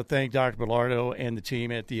 So I want to thank Dr. Bilardo and the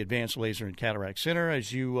team at the Advanced Laser and Cataract Center.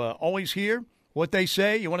 As you always hear what they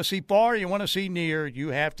say, you want to see far, you want to see near, you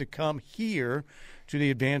have to come here to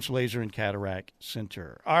the Advanced Laser and Cataract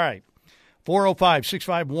Center. All right.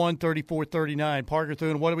 405-651-3439. Parker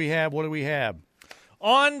Thune, what do we have?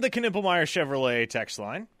 On the Knippelmeyer Chevrolet text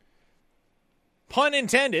line, pun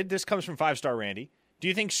intended, this comes from 5-Star Randy. Do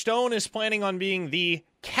you think Stone is planning on being the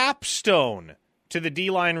capstone to the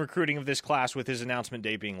D-line recruiting of this class with his announcement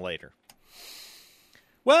date being later?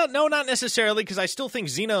 Well, no, not necessarily, because I still think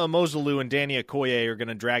Zena Omozolu and Danny Okoye are going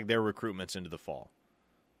to drag their recruitments into the fall.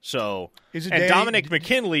 So, and Dominic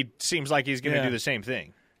McKinley seems like he's going to do the same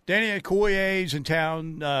thing. Danny Okoye's in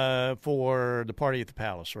town for the party at the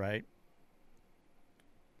Palace, right?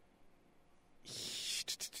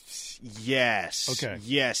 Yes. Okay.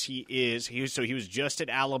 Yes, he is. He was just at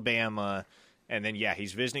Alabama, and then,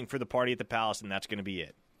 he's visiting for the party at the Palace, and that's going to be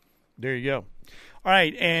it. There you go. All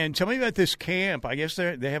right, and tell me about this camp. I guess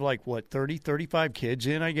they have 30, 35 kids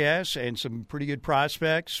in, I guess, and some pretty good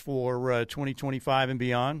prospects for 2025 and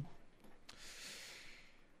beyond.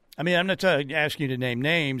 I mean, I'm not asking you to name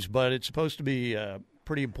names, but it's supposed to be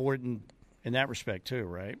pretty important in that respect too,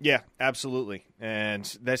 right? Yeah, absolutely. And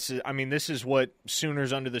this is what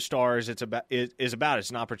Sooners Under the Stars is about.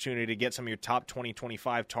 It's an opportunity to get some of your top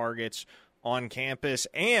 2025 targets on campus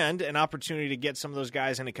and an opportunity to get some of those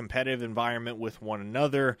guys in a competitive environment with one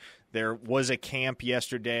another. There was a camp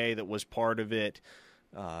yesterday that was part of it.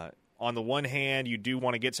 On the one hand, you do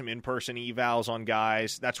want to get some in-person evals on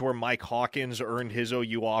guys. That's where Mike Hawkins earned his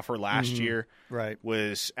OU offer last year. Right.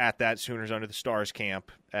 Was at that Sooners Under the Stars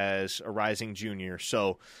camp as a rising junior.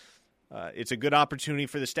 So it's a good opportunity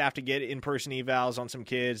for the staff to get in-person evals on some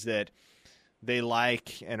kids that they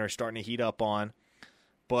like and are starting to heat up on.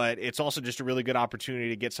 But it's also just a really good opportunity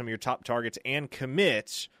to get some of your top targets and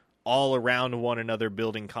commits all around one another,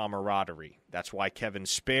 building camaraderie. That's why Kevin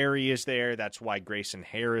Sperry is there. That's why Grayson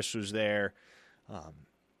Harris was there.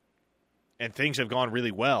 And things have gone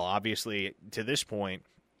really well, obviously, to this point,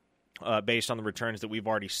 based on the returns that we've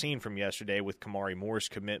already seen from yesterday with Kamari Moore's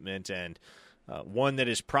commitment and one that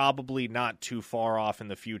is probably not too far off in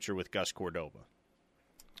the future with Gus Cordova.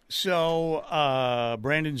 So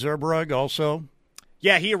Brandon Zerbrug also?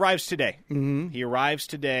 Yeah, he arrives today. Mm-hmm. He arrives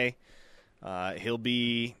today. He'll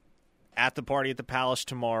be at the party at the Palace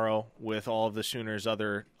tomorrow with all of the Sooners'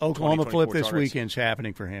 other Oklahoma Flip this targets. weekend's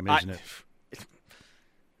happening for him, isn't it?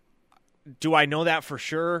 Do I know that for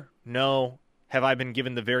sure? No. Have I been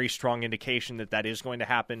given the very strong indication that is going to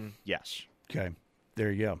happen? Yes. Okay.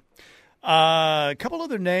 There you go. A couple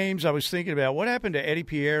other names I was thinking about. What happened to Eddie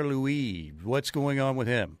Pierre-Louis? What's going on with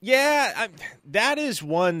him? Yeah, that is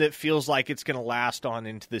one that feels like it's going to last on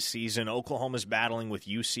into the season. Oklahoma's battling with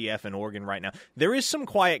UCF and Oregon right now. There is some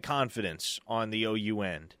quiet confidence on the OU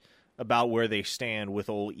end about where they stand with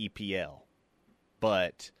old EPL.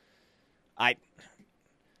 But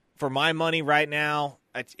for my money right now,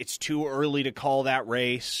 it's too early to call that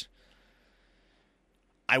race.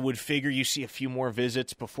 I would figure you see a few more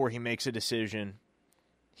visits before he makes a decision.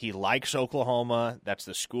 He likes Oklahoma. That's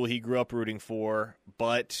the school he grew up rooting for.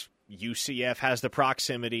 But UCF has the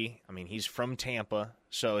proximity. I mean, he's from Tampa.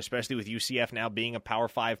 So especially with UCF now being a Power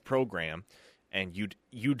 5 program, and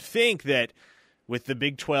you'd think that with the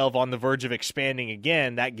Big 12 on the verge of expanding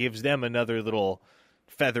again, that gives them another little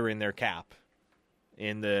feather in their cap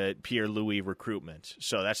in the Pierre-Louis recruitment.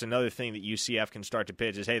 So that's another thing that UCF can start to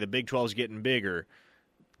pitch is, hey, the Big 12 is getting bigger.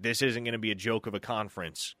 This isn't going to be a joke of a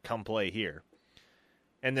conference. Come play here.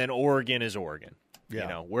 And then Oregon is Oregon. Yeah. You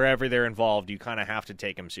know, wherever they're involved, you kind of have to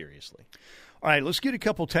take them seriously. All right, let's get a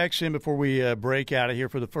couple texts in before we break out of here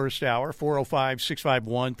for the first hour.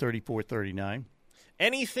 405-651-3439.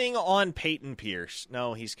 Anything on Peyton Pierce?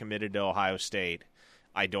 No, he's committed to Ohio State.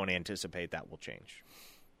 I don't anticipate that will change.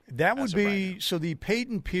 That would be so. The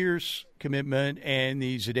Peyton Pierce commitment and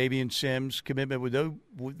the Zadavian Sims commitment,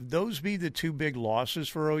 would those be the two big losses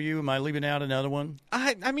for OU? Am I leaving out another one?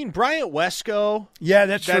 I mean, Bryant Wesco. Yeah,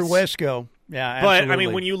 that's for Wesco. Yeah, absolutely. But I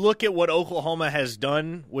mean, when you look at what Oklahoma has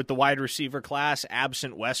done with the wide receiver class,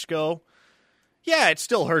 absent Wesco, yeah, it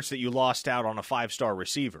still hurts that you lost out on a 5-star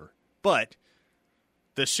receiver. But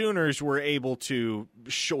the Sooners were able to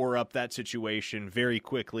shore up that situation very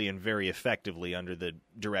quickly and very effectively under the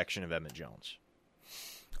direction of Emmett Jones.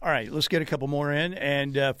 All right, let's get a couple more in.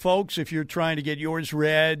 And, folks, if you're trying to get yours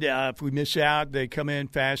read, if we miss out, they come in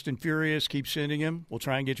fast and furious. Keep sending them. We'll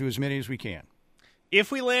try and get you as many as we can.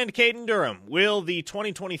 If we land Caden Durham, will the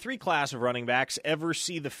 2023 class of running backs ever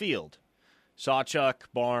see the field? Sawchuk,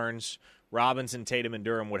 Barnes, Robinson, Tatum, and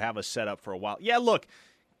Durham would have us set up for a while. Yeah, look,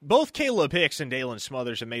 both Caleb Hicks and Dalen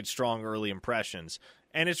Smothers have made strong early impressions,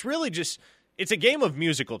 and it's really just – it's a game of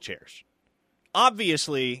musical chairs.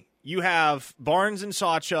 Obviously, you have Barnes and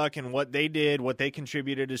Sawchuk and what they did, what they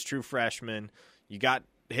contributed as true freshmen. You got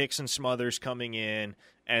Hicks and Smothers coming in,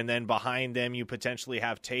 and then behind them you potentially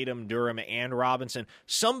have Tatum, Durham, and Robinson.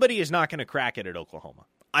 Somebody is not going to crack it at Oklahoma.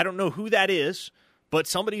 I don't know who that is, but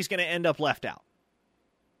somebody's going to end up left out.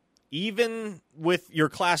 Even with your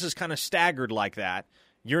classes kind of staggered like that,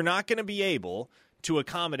 you're not going to be able to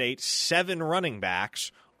accommodate 7 running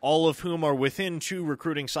backs, all of whom are within 2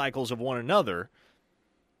 recruiting cycles of one another,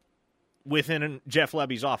 within Jeff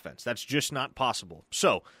Lebby's offense. That's just not possible.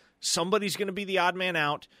 So somebody's going to be the odd man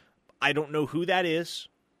out. I don't know who that is.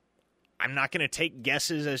 I'm not going to take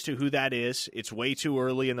guesses as to who that is. It's way too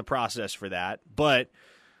early in the process for that. But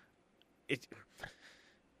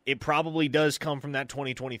it probably does come from that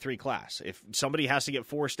 2023 class. If somebody has to get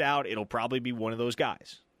forced out, it'll probably be one of those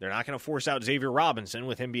guys. They're not going to force out Xavier Robinson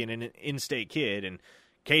with him being an in-state kid, and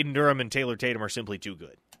Caden Durham and Taylor Tatum are simply too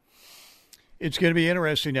good. It's going to be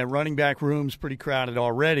interesting. That running back room's pretty crowded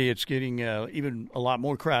already. It's getting even a lot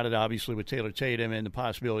more crowded, obviously, with Taylor Tatum and the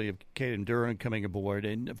possibility of Caden Durham coming aboard.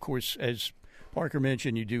 And, of course, as Parker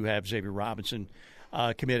mentioned, you do have Xavier Robinson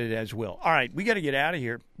committed as well. All right, we got to get out of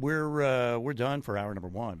here. We're done for hour number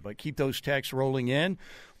 1. But keep those texts rolling in.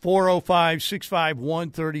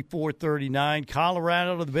 405-651-3439.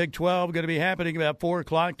 Colorado to the Big 12 going to be happening about 4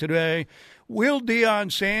 o'clock today. Will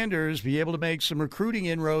Deion Sanders be able to make some recruiting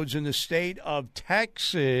inroads in the state of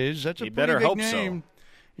Texas? That's a pretty big name. So.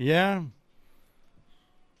 Yeah.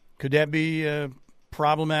 Could that be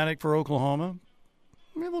problematic for Oklahoma?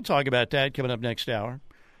 I mean, we'll talk about that coming up next hour.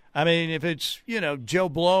 I mean, if it's, Joe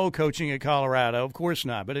Blow coaching at Colorado, of course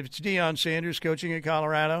not. But if it's Deion Sanders coaching at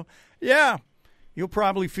Colorado, yeah, you'll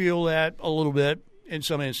probably feel that a little bit in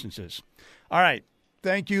some instances. All right.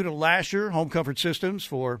 Thank you to Lasher Home Comfort Systems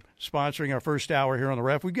for sponsoring our first hour here on the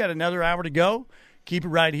Ref. We've got another hour to go. Keep it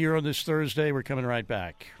right here on this Thursday. We're coming right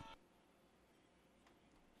back.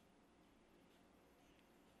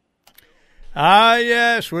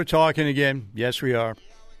 Yes, we're talking again. Yes, we are.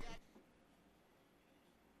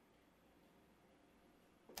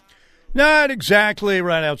 Not exactly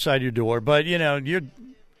right outside your door, but, your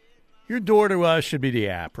door to us should be the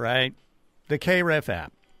app, right? The KREF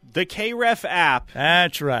app. The KREF app.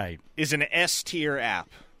 That's right. Is an S-tier app.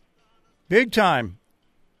 Big time.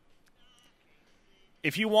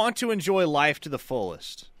 If you want to enjoy life to the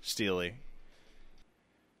fullest, Steely,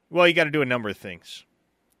 well, you got to do a number of things.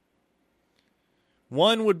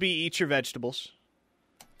 One would be eat your vegetables.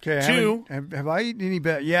 Okay. 2. Have I eaten any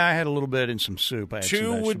better? Yeah, I had a little bit in some soup.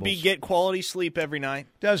 2 would be get quality sleep every night.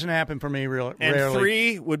 Doesn't happen for me rarely. And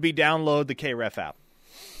 3 would be download the KREF app.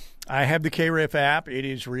 I have the KREF app. It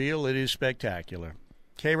is real. It is spectacular.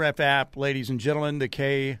 KREF app, ladies and gentlemen, the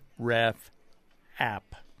KREF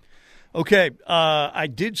app. Okay, I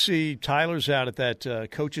did see Tyler's out at that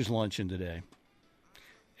coach's luncheon today.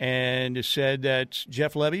 And it said that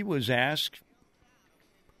Jeff Lebby was asked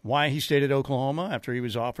why he stayed at Oklahoma after he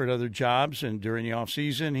was offered other jobs. And during the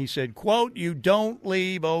offseason, he said, quote, "You don't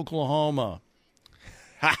leave Oklahoma."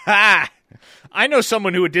 Ha ha! I know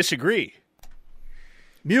someone who would disagree.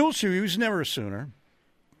 Muleshoe, he was never a Sooner.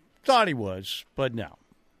 Thought he was, but no.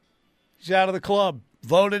 He's out of the club.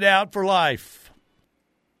 Voted out for life.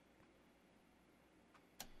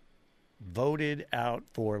 Voted out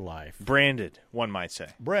for life. Branded, one might say.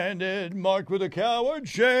 Branded, marked with a coward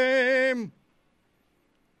shame.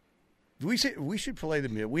 We should play the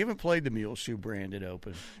mule. We haven't played the Muleshoe Branded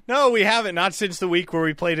Open. No, we haven't. Not since the week where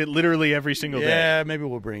we played it literally every single day. Yeah, maybe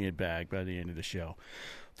we'll bring it back by the end of the show.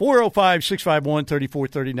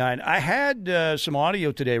 405-651-3439. I had some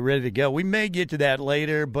audio today ready to go. We may get to that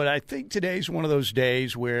later, but I think today's one of those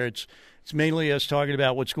days where it's mainly us talking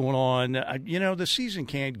about what's going on. The season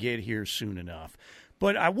can't get here soon enough.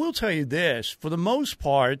 But I will tell you this, for the most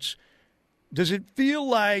parts, does it feel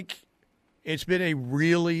like it's been a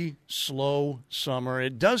really slow summer?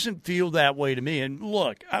 It doesn't feel that way to me. And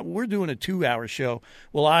look, we're doing a 2-hour show.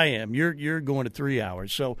 Well, I am. You're going to 3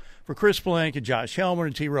 hours. So for Chris Blank and Josh Helmer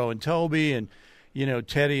and T-Row and Toby and,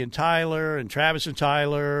 Teddy and Tyler and Travis and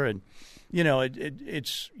Tyler and,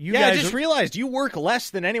 it's you guys. I just realized you work less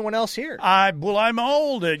than anyone else here. I'm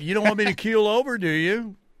old. You don't want me to keel over, do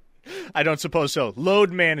you? I don't suppose so.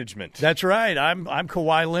 Load management. That's right. I'm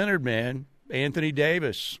Kawhi Leonard, man. Anthony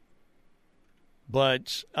Davis.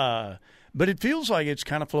 But it feels like it's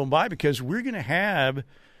kind of flown by because we're going to have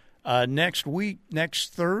next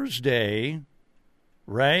Thursday,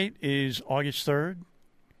 right, is August 3rd?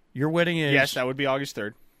 Your wedding is? Yes, that would be August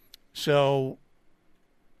 3rd. So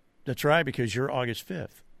that's right, because you're August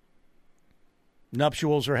 5th.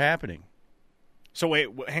 Nuptials are happening. So wait,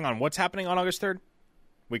 hang on. What's happening on August 3rd?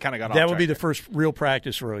 We kind of got off That would be there. the first real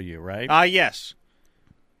practice for OU, right? Yes.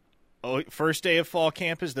 First day of fall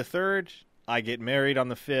camp is the 3rd. I get married on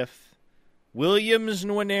the 5th. Williams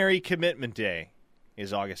Nwaneri Commitment Day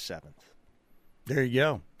is August 7th. There you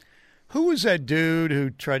go. Who was that dude who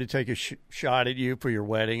tried to take a shot at you for your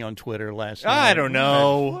wedding on Twitter last night? I don't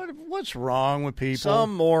know. What's wrong with people?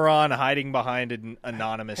 Some moron hiding behind an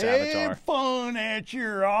anonymous avatar. Have fun at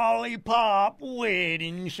your Olipop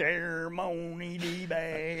wedding ceremony,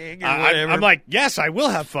 D-bag, or whatever. I'm like, yes, I will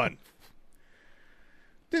have fun.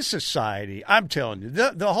 This society, I'm telling you,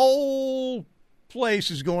 the whole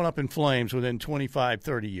place is going up in flames within 25,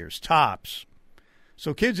 30 years, tops.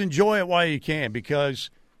 So kids, enjoy it while you can, because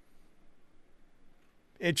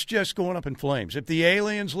it's just going up in flames. If the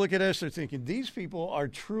aliens look at us, they're thinking, these people are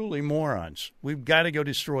truly morons. We've got to go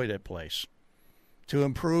destroy that place to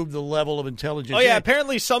improve the level of intelligence. Oh, yeah,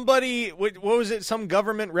 apparently somebody, what was it, some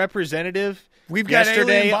government representative We've got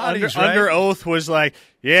yesterday alien bodies, right? under oath was like,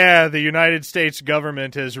 yeah, the United States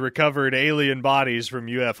government has recovered alien bodies from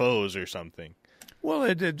UFOs or something. Well,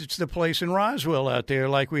 it's the place in Roswell out there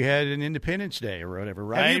like we had in Independence Day or whatever,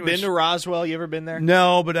 right? Have you been to Roswell? You ever been there?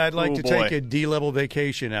 No, but I'd like Oh, to boy. take a D-level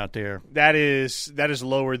vacation out there. That is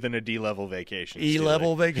lower than a D-level vacation.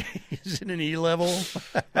 E-level vacation? Is it an E-level?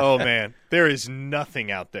 Oh, man. There is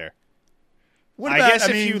nothing out there. What I about, guess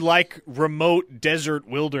if you like remote desert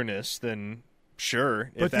wilderness, then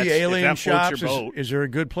sure. But the alien shops, is there a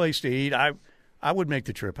good place to eat? I would make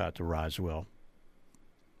the trip out to Roswell.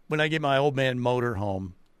 When I get my old man motor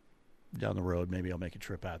home down the road, maybe I'll make a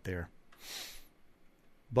trip out there.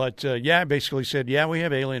 But, I basically said, we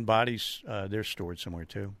have alien bodies. They're stored somewhere,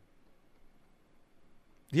 too.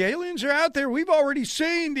 The aliens are out there. We've already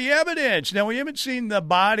seen the evidence. Now, we haven't seen the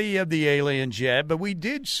body of the aliens yet, but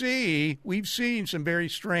we've seen some very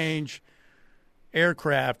strange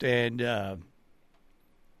aircraft, and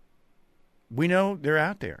we know they're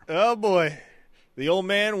out there. Oh, boy. The old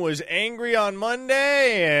man was angry on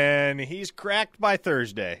Monday, and he's cracked by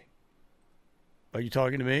Thursday. Are you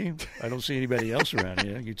talking to me? I don't see anybody else around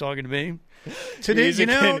here. You talking to me? Today,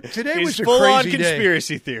 today was a full-on crazy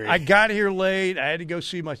conspiracy day. theory. I got here late. I had to go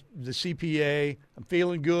see the CPA. I'm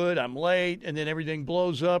feeling good. I'm late, and then everything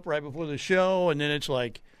blows up right before the show, and then it's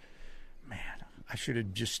like, man, I should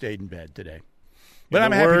have just stayed in bed today. But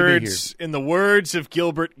I'm happy to be here. In the words of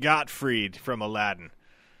Gilbert Gottfried from Aladdin,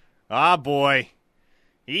 ah, boy.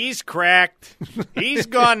 He's cracked. He's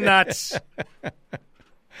gone nuts. All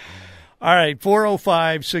right,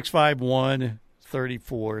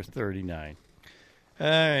 405-651-3439. All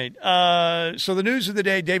right. So the news of the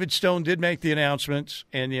day, David Stone did make the announcement,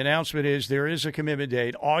 and the announcement is there is a commitment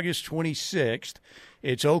date, August 26th.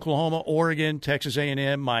 It's Oklahoma, Oregon, Texas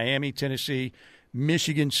A&M, Miami, Tennessee,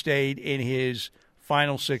 Michigan State in his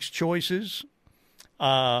final 6 choices.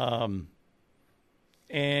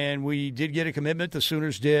 And we did get a commitment. The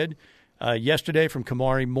Sooners did yesterday from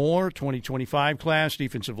Kamari Moore, 2025 class,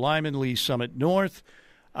 defensive lineman, Lee Summit North.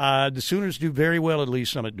 The Sooners do very well at Lee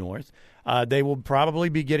Summit North. They will probably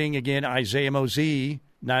be getting, again, Isaiah Mosey,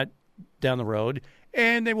 not down the road.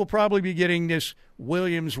 And they will probably be getting this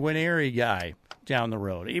Williams Nwaneri guy down the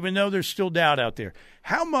road, even though there's still doubt out there.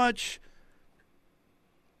 How much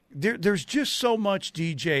there's just so much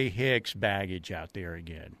DJ Hicks baggage out there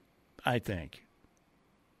again, I think.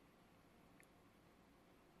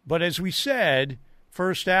 But as we said,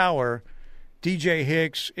 first hour, DJ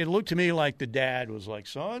Hicks, it looked to me like the dad was like,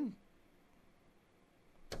 son,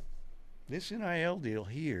 this NIL deal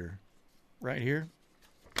here, right here,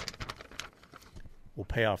 will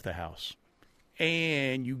pay off the house.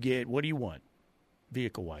 And you get, what do you want,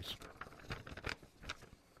 vehicle-wise?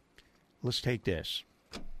 Let's take this.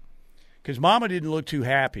 Because Mama didn't look too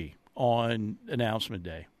happy on announcement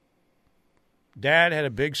day. Dad had a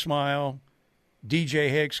big smile. DJ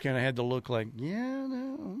Hicks kind of had to look like,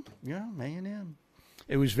 A&M.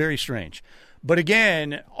 It was very strange. But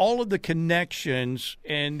again, all of the connections,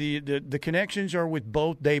 and the connections are with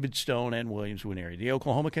both David Stone and Williams Nwaneri. The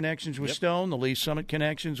Oklahoma connections with Stone, the Lee Summit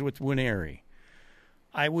connections with Nwaneri.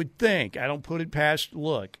 I would think, I don't put it past,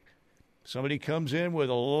 look, somebody comes in with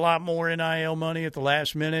a lot more NIL money at the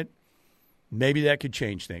last minute, maybe that could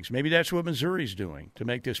change things. Maybe that's what Missouri's doing to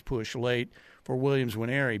make this push late for Williams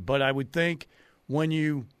Nwaneri. But I would think when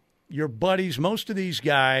your buddies, most of these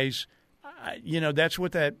guys, that's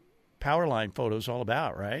what that power line photo is all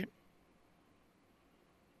about, right?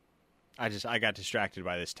 I got distracted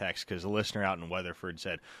by this text because a listener out in Weatherford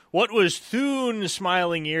said, "What was Thune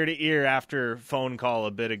smiling ear to ear after phone call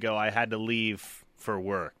a bit ago? I had to leave for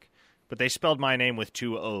work, but they spelled my name with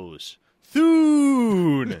 2 O's.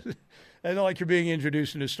 Thune." I know, like you're being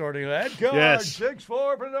introduced into starting head coach, Yes.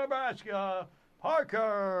 6'4" for Nebraska,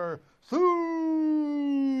 Parker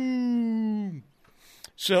Thune.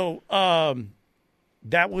 So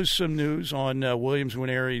that was some news on Williams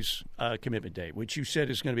Nwaneri's commitment date, which you said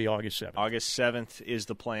is going to be August 7th. August 7th is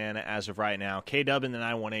the plan as of right now. K-Dub in the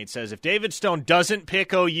 918 says, if David Stone doesn't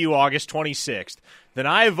pick OU August 26th, then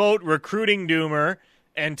I vote recruiting doomer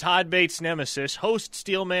and Todd Bates' nemesis host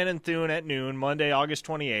Steelman and Thune at noon Monday, August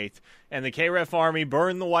 28th, and the KREF Army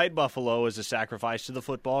burn the White Buffalo as a sacrifice to the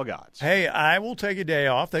football gods. Hey, I will take a day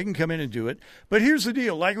off. They can come in and do it. But here's the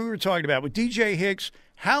deal. Like we were talking about with DJ Hicks,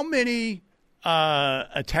 how many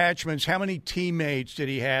attachments, how many teammates did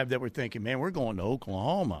he have that were thinking, man, we're going to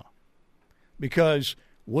Oklahoma? Because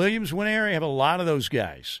Williams Nwaneri have a lot of those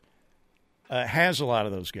guys, has a lot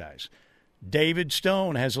of those guys. David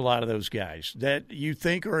Stone has a lot of those guys that you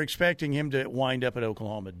think are expecting him to wind up at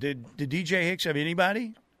Oklahoma. Did DJ Hicks have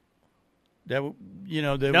anybody that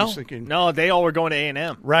was thinking? No, they all were going to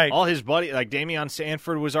A&M. Right. All his buddies, like Damian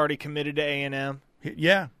Sanford was already committed to A&M.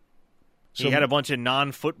 Yeah. He had a bunch of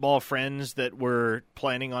non-football friends that were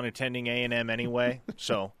planning on attending A&M anyway.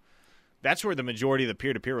 So that's where the majority of the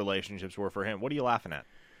peer-to-peer relationships were for him. What are you laughing at?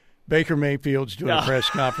 Baker Mayfield's doing a press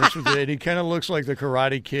conference with it. He kind of looks like the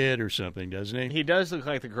Karate Kid or something, doesn't he? He does look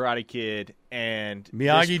like the Karate Kid. And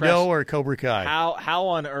Miyagi-Do or Cobra Kai? How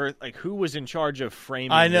on earth, like, who was in charge of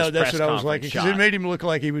framing I know, this that's press what I was like. conference Because it shot? made him look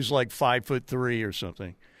like he was like 5'3" or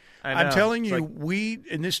something. I'm telling you, we,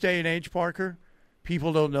 in this day and age, Parker,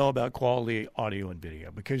 people don't know about quality audio and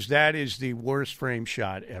video because that is the worst frame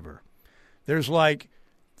shot ever. There's like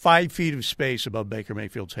 5 feet of space above Baker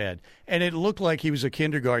Mayfield's head, and it looked like he was a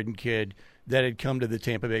kindergarten kid that had come to the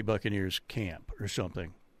Tampa Bay Buccaneers camp or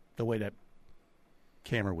something, the way that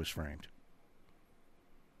camera was framed.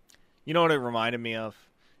 You know what it reminded me of?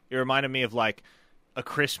 It reminded me of like a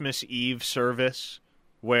Christmas Eve service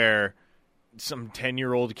where some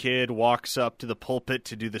 10-year-old kid walks up to the pulpit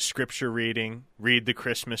to do the scripture reading, read the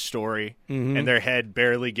Christmas story, and their head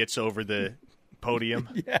barely gets over the podium.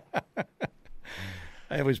 Yeah.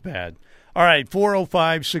 It was bad. All right,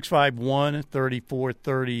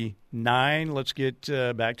 405-651-3439. Let's get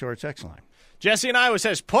back to our text line. Jesse in Iowa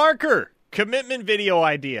says, Parker, commitment video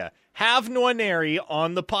idea. Have Nwaneri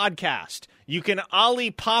on the podcast. You can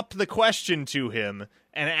Ollie pop the question to him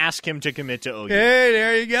and ask him to commit to OU. Hey,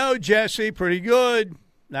 there you go, Jesse. Pretty good.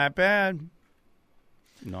 Not bad.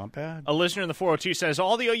 Not bad. A listener in the 402 says,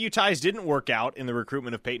 all the OU ties didn't work out in the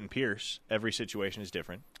recruitment of Peyton Pierce. Every situation is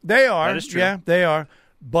different. They are. That is true. Yeah, they are.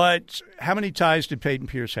 But how many ties did Peyton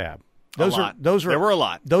Pierce have? A lot. There were a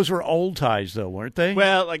lot. Those were old ties, though, weren't they?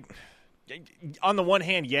 Well, like, on the one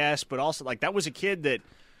hand, yes, but also, like, that was a kid that,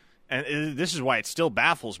 and this is why it still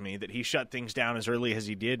baffles me that he shut things down as early as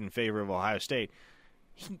he did in favor of Ohio State.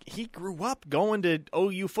 He grew up going to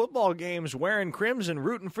OU football games wearing crimson,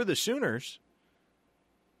 rooting for the Sooners.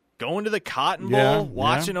 Going to the Cotton Bowl,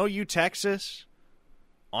 watching OU Texas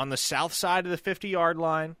on the south side of the 50-yard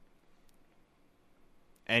line.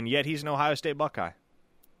 And yet he's an Ohio State Buckeye.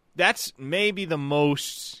 That's maybe the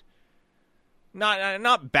most,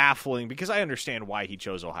 not baffling, because I understand why he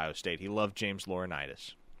chose Ohio State. He loved James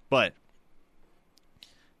Laurinaitis. But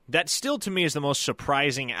that still, to me, is the most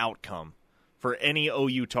surprising outcome for any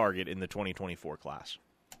OU target in the 2024 class.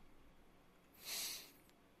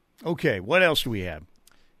 Okay, what else do we have?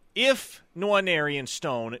 If Nwaneri and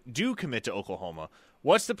Stone do commit to Oklahoma,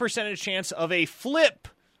 what's the percentage chance of a flip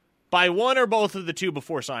by one or both of the two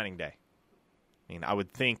before signing day? I mean, I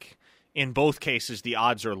would think in both cases the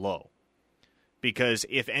odds are low. because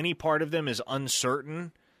if any part of them is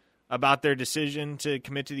uncertain about their decision to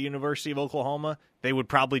commit to the University of Oklahoma, they would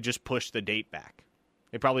probably just push the date back.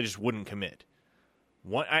 They probably just wouldn't commit.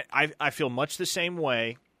 I feel much the same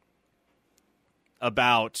way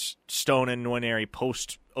about Stone and Nwaneri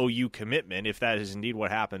post-OU commitment, if that is indeed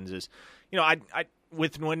what happens. Is,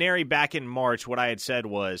 with Nwaneri back in March, what I had said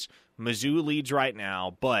was Mizzou leads right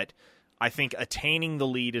now, but I think attaining the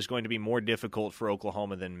lead is going to be more difficult for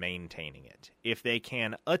Oklahoma than maintaining it. If they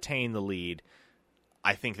can attain the lead,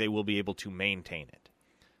 I think they will be able to maintain it.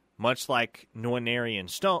 Much like Nwaneri and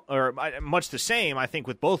Stone, or much the same, I think,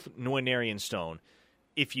 with both Nwaneri and Stone.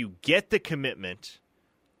 If you get the commitment,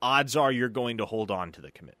 odds are you're going to hold on to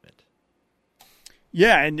the commitment.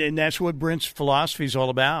 Yeah, and that's what Brent's philosophy is all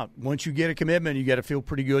about. Once you get a commitment, you got to feel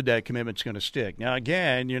pretty good that commitment's going to stick. Now,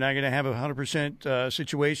 again, you're not going to have a 100%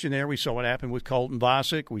 situation there. We saw what happened with Colton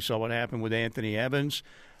Vasek. We saw what happened with Anthony Evans.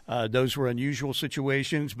 Those were unusual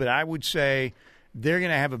situations, but I would say they're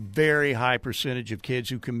going to have a very high percentage of kids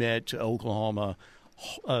who commit to Oklahoma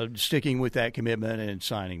sticking with that commitment and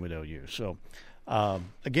signing with OU. So,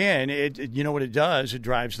 again, you know what it does? It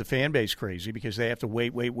drives the fan base crazy because they have to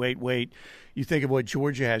wait. You think of what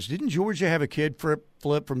Georgia has. Didn't Georgia have a kid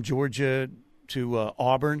flip from Georgia to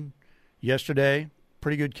Auburn yesterday?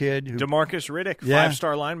 Pretty good kid. DeMarcus Riddick,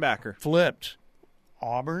 5-star linebacker. Flipped.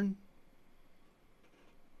 Auburn?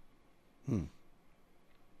 It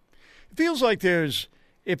feels like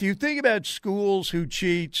if you think about schools who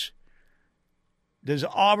cheat, does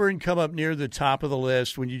Auburn come up near the top of the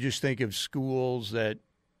list when you just think of schools that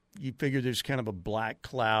you figure there's kind of a black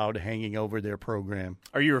cloud hanging over their program?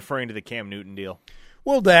 Are you referring to the Cam Newton deal?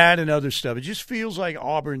 Well, that and other stuff. It just feels like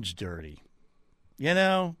Auburn's dirty. You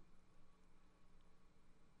know?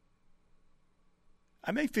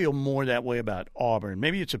 I may feel more that way about Auburn.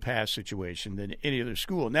 Maybe it's a past situation than any other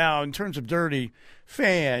school. Now, in terms of dirty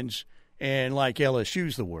fans, and like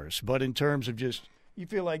LSU's the worst, but in terms of just you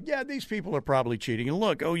feel like, yeah, these people are probably cheating. And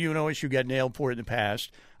look, OU and OSU got nailed for it in the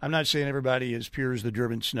past. I'm not saying everybody is pure as the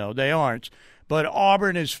driven snow. They aren't. But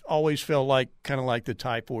Auburn has always felt like kind of like the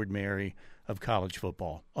Typhoid Mary of college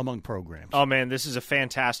football among programs. Oh, man, this is a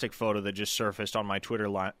fantastic photo that just surfaced on my Twitter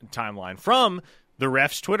timeline from the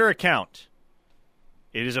Ref's Twitter account.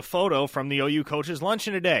 It is a photo from the OU coaches'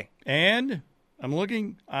 luncheon today. And I'm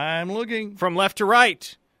looking. From left to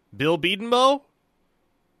right, Bill Bedenbaugh,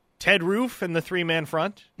 Ted Roof in the three-man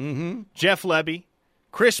front, Jeff Lebby,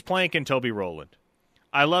 Chris Plank, and Toby Rowland.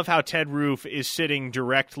 I love how Ted Roof is sitting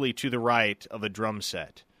directly to the right of a drum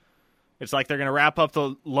set. It's like they're going to wrap up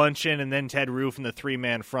the luncheon, and then Ted Roof and the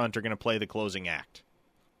three-man front are going to play the closing act.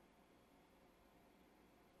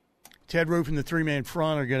 Ted Roof and the three-man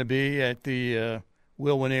front are going to be at the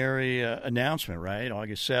Will Nwaneri announcement, right?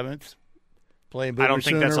 August 7th. Playing Boomer I don't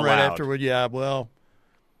think Sooner that's allowed. Right afterward. Yeah, well,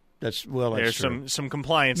 that's There's true. some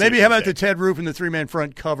compliance. Maybe how about there. the Ted Roof and the three-man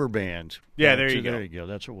front cover band? Yeah, there you go. There you go.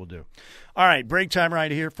 That's what we'll do. All right, break time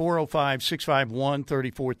right here,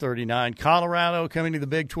 405-651-3439. Colorado coming to the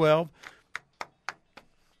Big 12.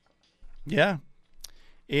 Yeah,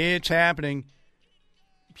 it's happening.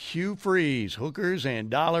 Hugh Freeze, hookers and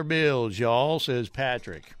dollar bills, y'all, says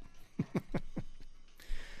Patrick.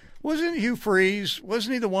 Wasn't he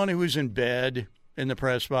the one who was in bed in the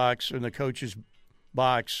press box, in the coach's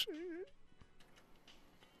box?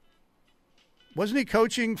 Wasn't he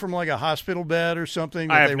coaching from like a hospital bed or something?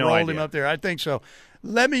 That they rolled him up there? I think so.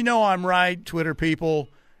 Let me know I'm right, Twitter people.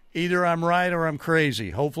 Either I'm right or I'm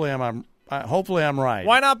crazy. Hopefully I'm right.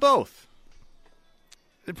 Why not both?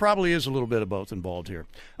 There probably is a little bit of both involved here.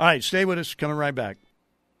 All right, stay with us. Coming right back.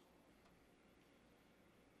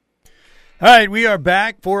 All right, we are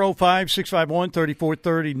back,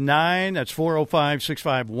 405-651-3439. That's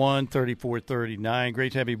 405-651-3439.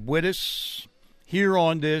 Great to have you with us here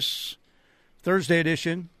on this Thursday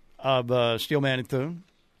edition of Steelman and Thune,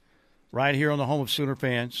 right here on the home of Sooner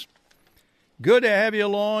fans. Good to have you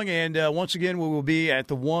along, and once again, we will be at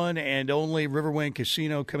the one and only Riverwind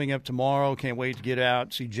Casino coming up tomorrow. Can't wait to get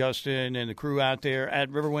out, see Justin and the crew out there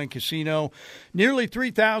at Riverwind Casino. Nearly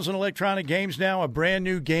 3,000 electronic games now, a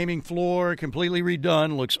brand-new gaming floor, completely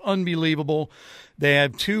redone, looks unbelievable. They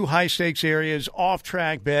have 2 high-stakes areas,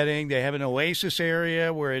 off-track betting. They have an Oasis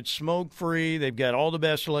area where it's smoke-free. They've got all the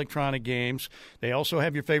best electronic games. They also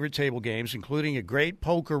have your favorite table games, including a great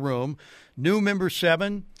poker room. New member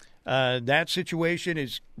 7. That situation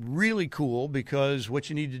is really cool because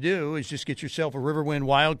what you need to do is just get yourself a Riverwind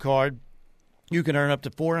wild card. You can earn up to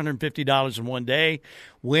 $450 in one day.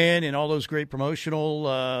 Win in all those great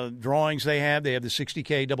promotional drawings they have. They have the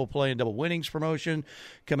 $60K double play and double winnings promotion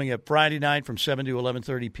coming up Friday night from 7 to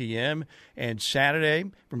 11:30 p.m. and Saturday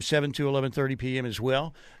from 7 to 11:30 p.m. as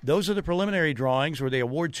well. Those are the preliminary drawings where they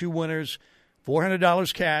award two winners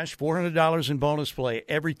 $400 cash, $400 in bonus play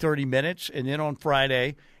every 30 minutes. And then on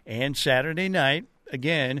Friday and Saturday night,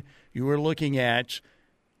 again, you are looking at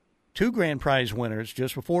two grand prize winners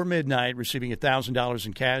just before midnight receiving $1,000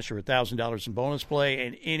 in cash or $1,000 in bonus play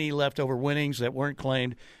and any leftover winnings that weren't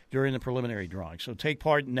claimed during the preliminary drawing. So take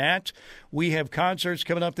part in that. We have concerts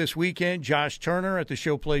coming up this weekend. Josh Turner at the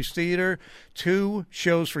Showplace Theater. 2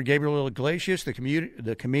 shows for Gabriel Iglesias, the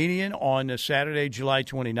comedian, on Saturday, July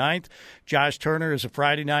 29th. Josh Turner is a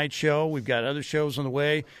Friday night show. We've got other shows on the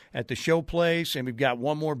way at the Showplace, and we've got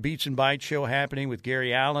one more Beats and Bites show happening with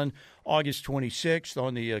Gary Allen August 26th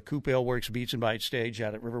on the Coop Ale Works Beats and Bites stage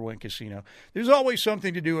out at Riverwind Casino. There's always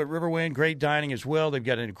something to do at Riverwind. Great dining as well. They've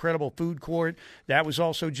got an incredible food court. That was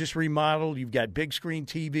also just remodeled. You've got big screen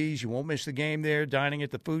TVs. You won't miss the game there. Dining at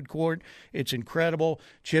the food court. It's incredible.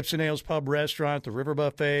 Chips and Ales Pub Restaurant, the River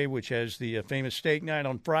Buffet, which has the famous steak night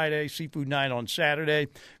on Friday, seafood night on Saturday,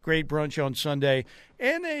 great brunch on Sunday.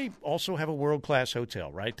 And they also have a world-class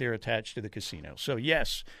hotel right there attached to the casino. So,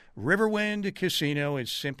 yes, Riverwind Casino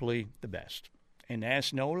is simply the best. And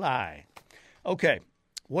that's no lie. Okay,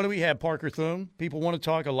 what do we have, Parker Thune? People want to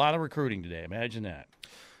talk a lot of recruiting today. Imagine that.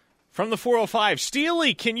 From the 405,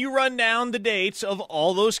 Steely, can you run down the dates of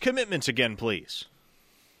all those commitments again, please?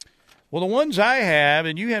 Well, the ones I have,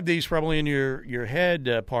 and you have these probably in your head,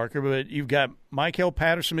 Parker, but you've got Michael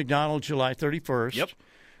Patterson McDonald, July 31st. Yep.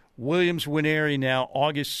 Williams Winery now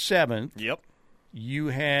August 7th. Yep. You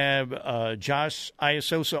have Josh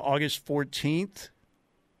Iasosa August 14th.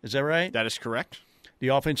 Is that right? That is correct. The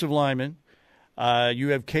offensive lineman. You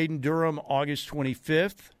have Caden Durham August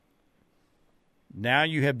 25th. Now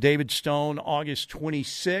you have David Stone August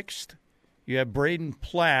 26th. You have Braden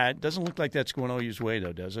Platt. Doesn't look like that's going OU's way,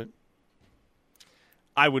 though, does it?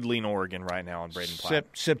 I would lean Oregon right now on Braden Platt.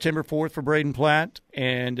 September 4th for Braden Platt.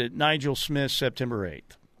 And Nigel Smith September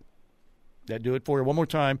 8th. That do it for you. One more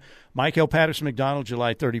time. Michael Patterson McDonald,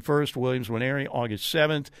 July 31st. Williams Winery, August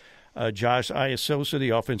 7th. Josh Iasosa, the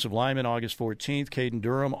offensive lineman, August 14th. Caden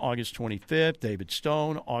Durham, August 25th. David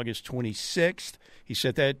Stone, August 26th. He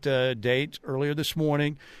set that date earlier this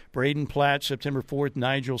morning. Braden Platt, September 4th.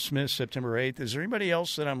 Nigel Smith, September 8th. Is there anybody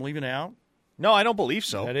else that I'm leaving out? No, I don't believe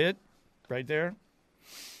so. Is that it? Right there?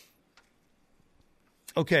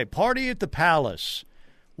 Okay, Party at the Palace.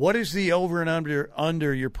 What is the over and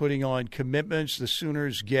under you're putting on commitments the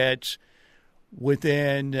Sooners get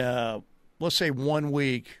within, let's say, 1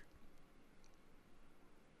 week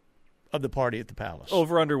of the Party at the Palace?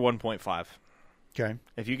 Over under 1.5. Okay.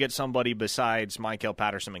 If you get somebody besides Michael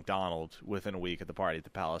Patterson McDonald within a week at the Party at the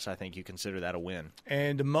Palace, I think you consider that a win.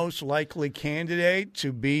 And the most likely candidate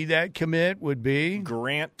to be that commit would be?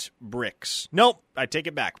 Grant Bricks. Nope, I take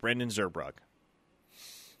it back. Brendan Zerbrug.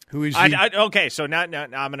 Who is okay, so now I'm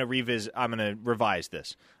going to revisit. I'm going to revise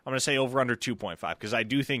this. I'm going to say over under 2.5 because I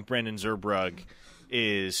do think Brendan Zerbrug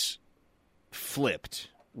is flipped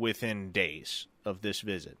within days of this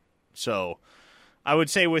visit. So I would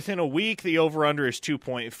say within a week the over under is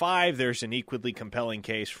 2.5. There's an equally compelling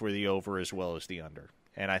case for the over as well as the under,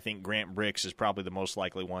 and I think Grant Bricks is probably the most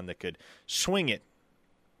likely one that could swing it.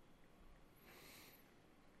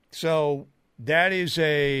 So. That is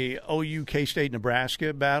a OU K-State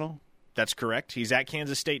Nebraska battle? That's correct. He's at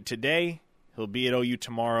Kansas State today. He'll be at OU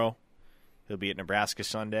tomorrow. He'll be at Nebraska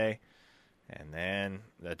Sunday. And then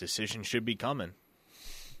the decision should be coming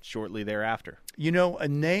shortly thereafter. You know, a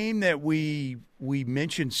name that we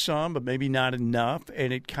mentioned some, but maybe not enough,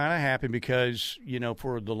 and it kind of happened because, you know,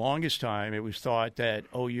 for the longest time it was thought that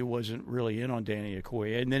OU wasn't really in on Danny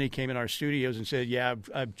Okoye. And then he came in our studios and said, yeah,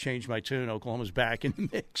 I've changed my tune. Oklahoma's back in the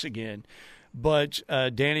mix again. But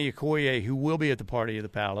Danny Okoye, who will be at the Party of the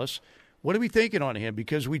Palace, what are we thinking on him?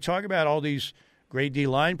 Because we talk about all these great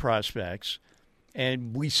D-line prospects,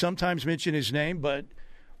 and we sometimes mention his name, but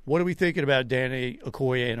what are we thinking about Danny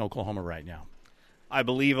Okoye in Oklahoma right now? I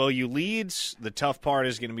believe OU leads. The tough part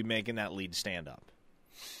is going to be making that lead stand up.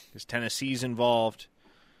 Because Tennessee's involved.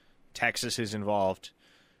 Texas is involved.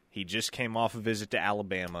 He just came off a visit to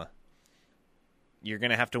Alabama. You're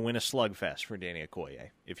going to have to win a slugfest for Danny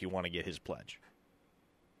Okoye if you want to get his pledge.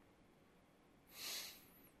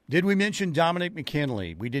 Did we mention Dominic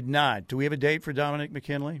McKinley? We did not. Do we have a date for Dominic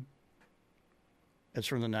McKinley? That's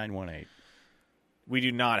from the 918. We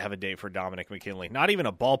do not have a date for Dominic McKinley. Not even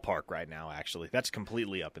a ballpark right now, actually. That's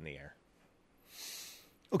completely up in the air.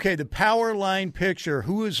 Okay, the power line picture.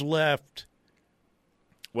 Who is left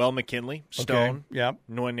Well, McKinley, Stone, Yep.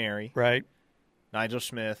 Nwaneri, Right. Nigel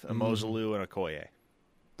Smith, Amozalu, and Okoye.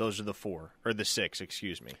 Those are the 4, or the 6,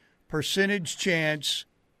 excuse me. Percentage chance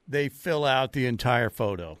they fill out the entire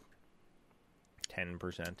photo.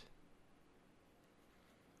 10%.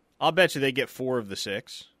 I'll bet you they get 4 of the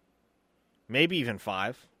 6. Maybe even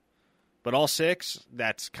 5. But all 6,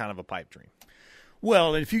 that's kind of a pipe dream.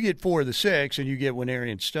 Well, if you get 4 of the 6 and you get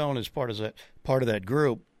Nwaneri and Stone as part of that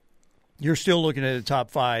group, you're still looking at a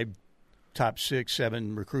top 5, top 6,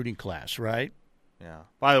 7 recruiting class, right? Yeah.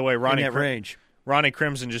 By the way, In that range. Ronnie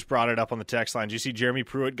Crimson just brought it up on the text line. Did you see Jeremy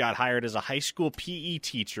Pruitt got hired as a high school PE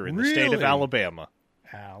teacher in the state of Alabama?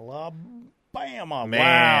 Alabama. Man,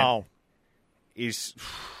 wow.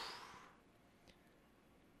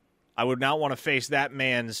 I would not want to face that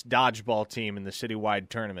man's dodgeball team in the citywide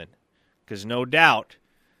tournament because no doubt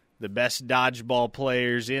the best dodgeball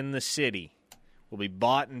players in the city will be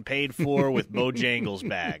bought and paid for with Bojangles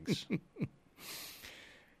bags.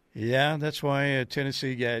 Yeah, that's why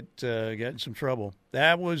Tennessee got in some trouble.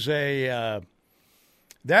 That was an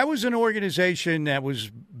organization that was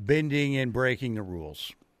bending and breaking the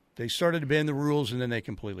rules. They started to bend the rules, and then they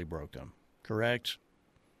completely broke them. Correct?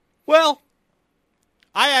 Well,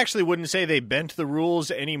 I actually wouldn't say they bent the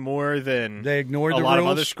rules any more than they ignored a the lot rules?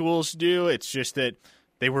 of other schools do. It's just that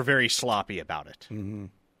they were very sloppy about it. Mm-hmm.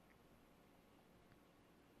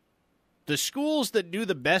 The schools that do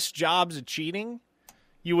the best jobs of cheating,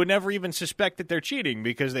 you would never even suspect that they're cheating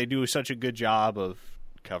because they do such a good job of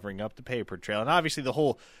covering up the paper trail. And obviously the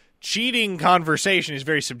whole cheating conversation is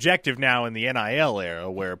very subjective now in the NIL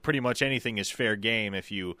era where pretty much anything is fair game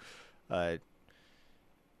if you, I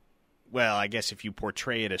guess if you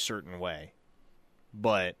portray it a certain way.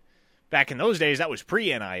 But back in those days, that was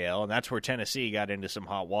pre-NIL, and that's where Tennessee got into some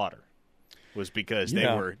hot water. Was because they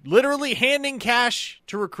were literally handing cash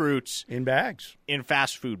to recruits in bags, in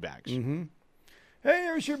fast food bags. Mm-hmm. Hey,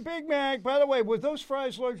 there's your Big Mac. By the way, with those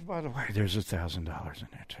fries large, by the way, there's $1,000 in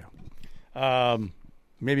there too.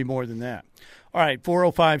 Maybe more than that. All right,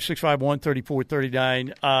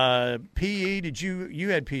 405-651-3439. PE, you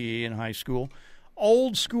had PE in high school.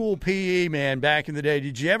 Old school PE, man, back in the day.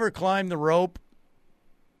 Did you ever climb the rope?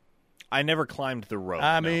 I never climbed the rope.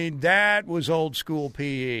 I mean, that was old school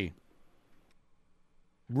PE.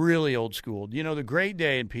 Really old school. You know, the great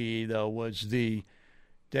day in PE, though, was the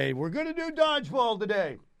day, we're going to do dodgeball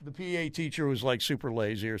today. The PE teacher was like super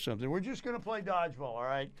lazy or something. We're just going to play dodgeball, all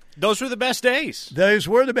right? Those were the best days. Those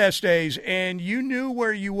were the best days, and you knew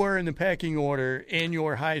where you were in the pecking order in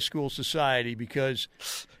your high school society because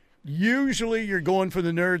usually you're going for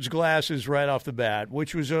the nerd's glasses right off the bat,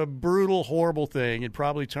 which was a brutal, horrible thing. It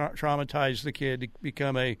probably traumatized the kid to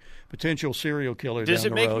become a potential serial killer. Does down it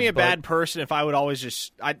the make road, me a bad person if I would always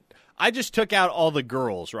just I just took out all the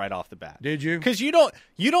girls right off the bat? Did you? Because you don't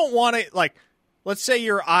want to, like, let's say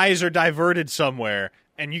your eyes are diverted somewhere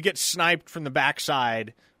and you get sniped from the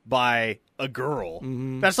backside by a girl.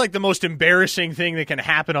 Mm-hmm. That's like the most embarrassing thing that can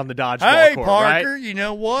happen on the dodgeball court, Parker, right? you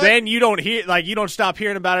know what? Then you don't stop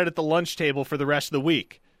hearing about it at the lunch table for the rest of the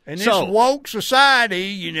week. And this woke society,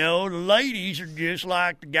 you know, the ladies are just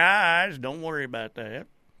like the guys. Don't worry about that.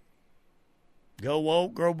 Go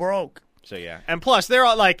woke, grow broke. So yeah, and plus they're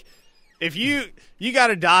all like, if you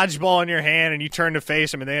got a dodgeball in your hand and you turn to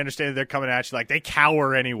face them and they understand that they're coming at you, like, they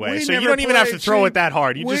cower anyway. So you don't even have to throw it that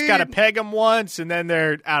hard. You just got to peg them once and then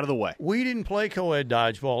they're out of the way. We didn't play co-ed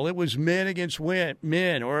dodgeball. It was men against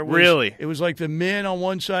men. Or it was like the men on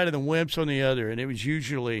one side and the wimps on the other, and it was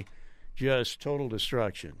usually just total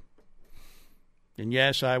destruction. And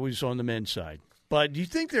yes, I was on the men's side. But do you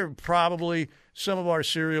think there are probably some of our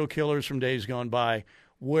serial killers from days gone by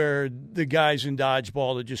where the guys in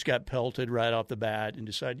dodgeball that just got pelted right off the bat and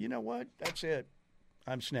decided, you know what, that's it,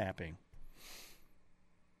 I'm snapping?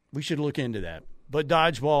 We should look into that. But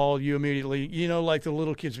dodgeball, you immediately, you know, like the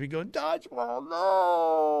little kids be going, dodgeball,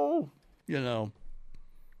 no! You know.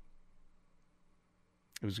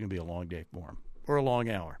 It was going to be a long day for them, or a long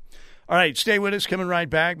hour. All right, stay with us. Coming right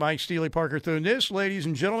back. Mike Steely, Parker Thune. This, ladies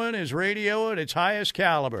and gentlemen, is radio at its highest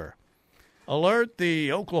caliber. Alert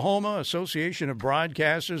the Oklahoma Association of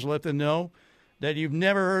Broadcasters. Let them know that you've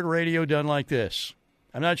never heard radio done like this.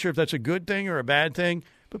 I'm not sure if that's a good thing or a bad thing,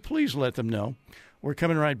 but please let them know. We're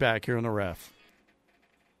coming right back here on the Ref.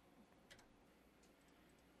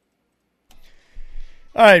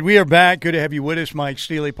 All right, we are back. Good to have you with us, Mike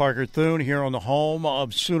Steely, Parker Thune, here on the home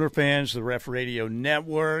of Sooner fans, the Ref Radio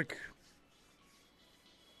Network.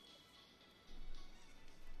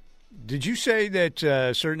 Did you say that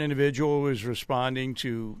a certain individual was responding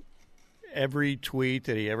to every tweet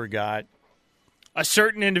that he ever got? A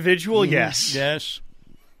certain individual, yes. Yes.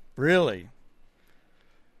 Really?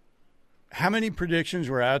 How many predictions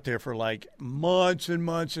were out there for like months and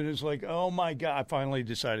months, and it's like, oh my God, I finally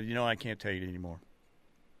decided, I can't take it anymore.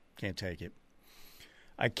 Can't take it.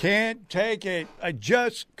 I can't take it. I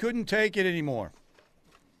just couldn't take it anymore.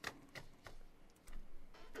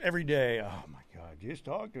 Every day, oh my God, just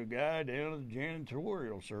talk to a guy down at the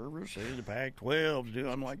janitorial service at the Pac-12. Dude,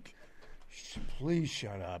 I'm like, please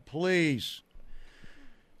shut up, please.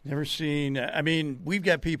 Never seen. I mean, we've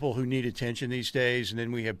got people who need attention these days, and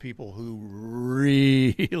then we have people who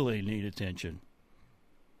really need attention.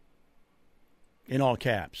 In all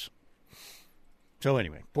caps. So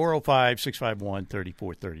anyway,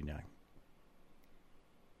 405-651-3439.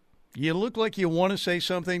 You look like you want to say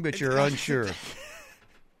something, but you're unsure.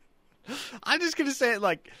 I'm just going to say it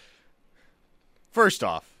like, first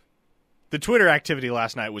off, the Twitter activity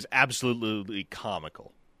last night was absolutely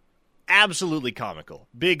comical. Absolutely comical.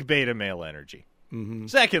 Big beta male energy. Mm-hmm.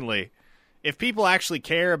 Secondly, if people actually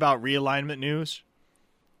care about realignment news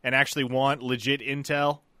and actually want legit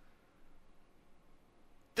intel,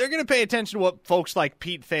 they're going to pay attention to what folks like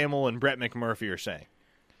Pete Thamel and Brett McMurphy are saying.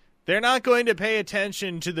 They're not going to pay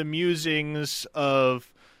attention to the musings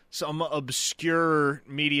of some obscure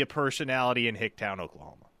media personality in Hicktown,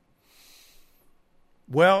 Oklahoma.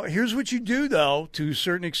 Well, here's what you do, though. To a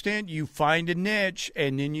certain extent, you find a niche,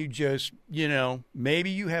 and then you just, maybe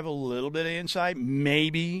you have a little bit of insight,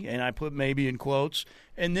 maybe, and I put maybe in quotes.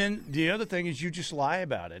 And then the other thing is you just lie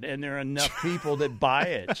about it, and there are enough people that buy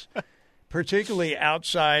it, particularly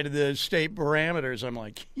outside of the state parameters. I'm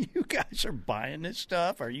like, you guys are buying this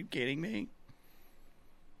stuff? Are you kidding me?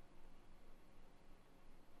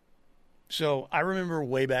 So I remember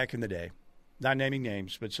way back in the day, not naming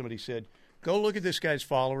names, but somebody said, go look at this guy's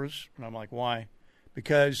followers. And I'm like, why?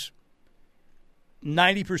 Because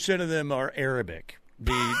 90% of them are Arabic.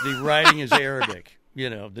 The writing is Arabic,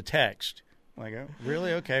 the text. I'm like, oh,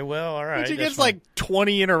 really? Okay, well, all right. He gets like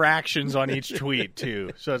 20 interactions on each tweet,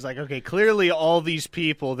 too. So it's like, okay, clearly all these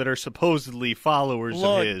people that are supposedly followers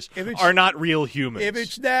of his are not real humans. If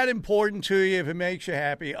it's that important to you, if it makes you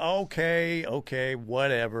happy, okay,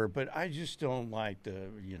 whatever. But I just don't like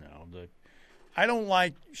I don't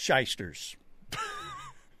like shysters.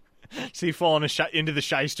 So you fall into the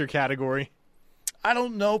shyster category? I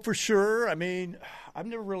don't know for sure. I mean, I've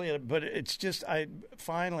never really, but it's just, I'm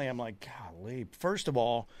like, golly. First of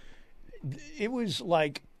all, it was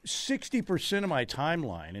like 60% of my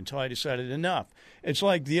timeline until I decided enough. It's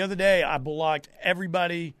like the other day I blocked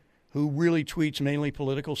everybody who really tweets mainly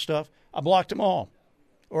political stuff. I blocked them all.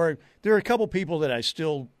 Or there are a couple people that I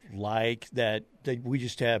still like that we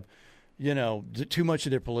just have, too much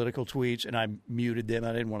of their political tweets, and I muted them.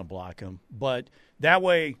 I didn't want to block them. But that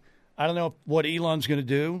way, I don't know what Elon's going to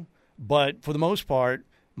do, but for the most part,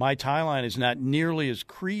 my timeline is not nearly as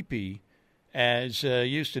creepy as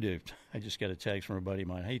used to do. I just got a text from a buddy of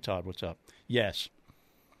mine. Hey, Todd, what's up? Yes.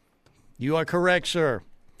 You are correct, sir.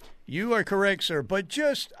 You are correct, sir. But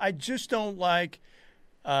I just don't like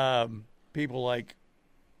people like,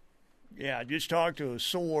 yeah, just talk to a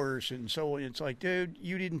source, and so it's like, dude,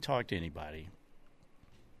 you didn't talk to anybody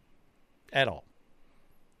at all.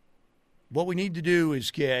 What we need to do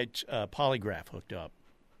is get Polygraph hooked up,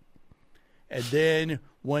 and then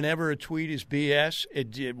whenever a tweet is BS,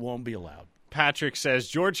 it won't be allowed. Patrick says,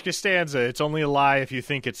 George Costanza, it's only a lie if you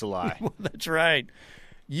think it's a lie. Well, that's right.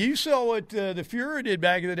 You saw what the Fuhrer did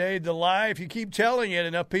back in the day. The lie, if you keep telling it,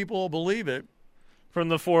 enough people will believe it. From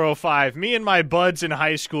the 405, me and my buds in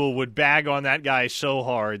high school would bag on that guy so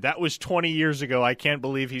hard. That was 20 years ago. I can't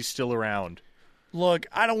believe he's still around. Look,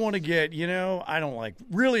 I don't want to get, I don't like,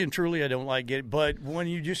 really and truly I don't like it, but when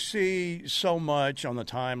you just see so much on the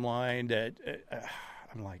timeline that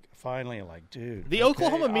I'm like, finally, I'm like, dude. The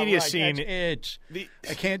Oklahoma media scene. That's it.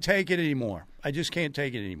 I can't take it anymore. I just can't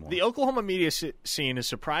take it anymore. The Oklahoma media scene is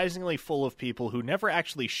surprisingly full of people who never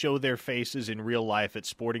actually show their faces in real life at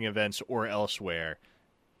sporting events or elsewhere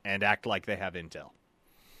and act like they have intel.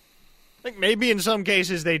 Like maybe in some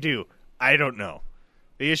cases they do. I don't know.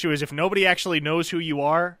 The issue is if nobody actually knows who you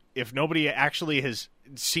are, if nobody actually has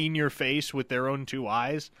seen your face with their own two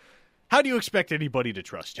eyes, how do you expect anybody to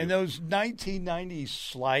trust you? And those 1990s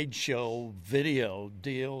slideshow video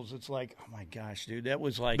deals, it's like, oh my gosh, dude, that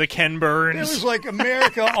was like the Ken Burns. It was like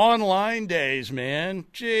America Online days, man.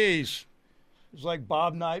 Jeez. It was like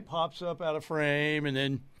Bob Knight pops up out of frame, and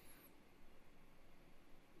then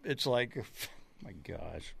it's like, oh my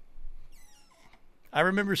gosh. I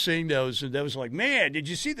remember seeing those, and that was like, man, did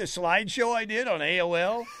you see the slideshow I did on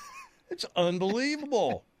AOL? It's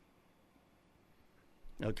unbelievable.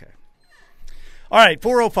 Okay. All right,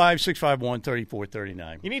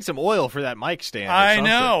 405-651-3439. You need some oil for that mic stand. Or I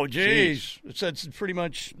something. know, jeez. That's pretty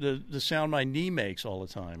much the sound my knee makes all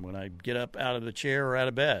the time when I get up out of the chair or out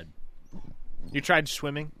of bed. You tried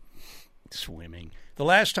swimming? Swimming. The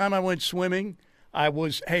last time I went swimming, I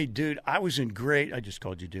was in great. I just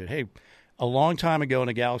called you dude. Hey, a long time ago in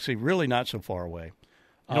a galaxy, really not so far away.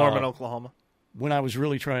 Norman, Oklahoma. When I was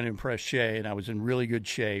really trying to impress Shay and I was in really good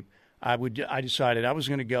shape, I decided I was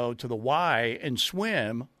going to go to the Y and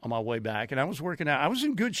swim on my way back, and I was working out. I was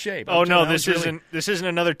in good shape. Oh no, this isn't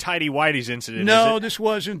another Tidy Whitey's incident. No, is it? this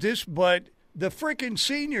wasn't this, but the frickin'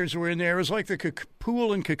 seniors were in there. It was like the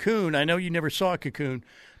pool in Cocoon. I know you never saw Cocoon,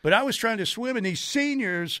 but I was trying to swim, and these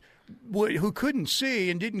seniors who couldn't see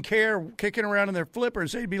and didn't care, kicking around in their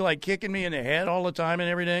flippers, they'd be like kicking me in the head all the time and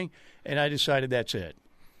everything, and I decided that's it.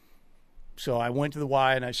 So I went to the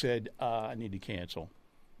Y and I said, I need to cancel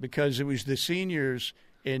because it was the seniors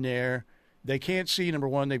in there. They can't see, number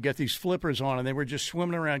one. They've got these flippers on, and they were just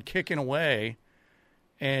swimming around kicking away.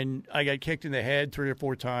 And I got kicked in the head 3 or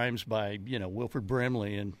 4 times by, Wilford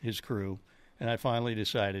Brimley and his crew. And I finally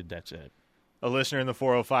decided that's it. A listener in the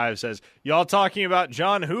 405 says, y'all talking about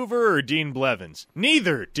John Hoover or Dean Blevins?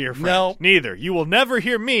 Neither, dear friend. No. Neither. You will never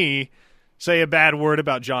hear me say a bad word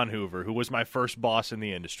about John Hoover, who was my first boss in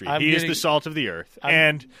the industry. He is the salt of the earth.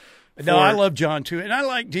 I love John, too. And I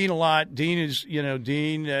like Dean a lot.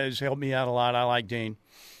 Dean has helped me out a lot. I like Dean.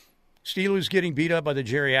 Steele was getting beat up by the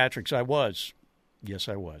geriatrics. I was. Yes,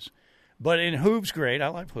 I was. But in Hoov's great. I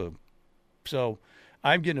like Hoov. So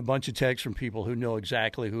I'm getting a bunch of texts from people who know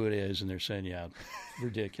exactly who it is, and they're saying, yeah,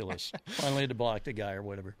 ridiculous. Finally had to block the guy or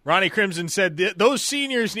whatever. Ronnie Crimson said, those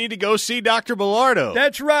seniors need to go see Dr. Bellardo.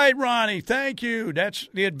 That's right, Ronnie. Thank you. That's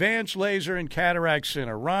the Advanced Laser and Cataract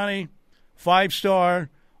Center. Ronnie, 5-star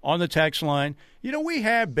on the text line. We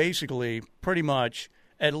have basically pretty much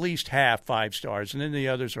at least half 5 stars, and then the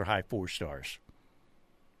others are high 4 stars.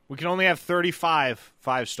 We can only have 35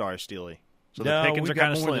 5-stars, Steely. So the pickings are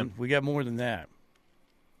kind of slim. We got more than that.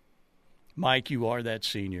 Mike, you are that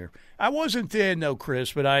senior. I wasn't then, though,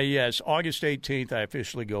 Chris, but August 18th, I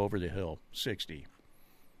officially go over the hill, 60.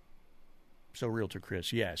 So, Realtor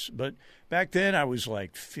Chris, yes. But back then, I was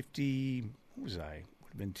like 50, what was I? Would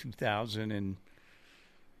have been 2000 and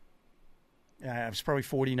I was probably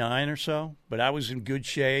 49 or so. But I was in good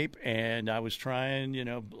shape, and I was trying,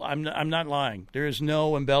 I'm not lying. There is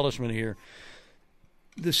no embellishment here.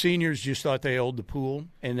 The seniors just thought they owned the pool,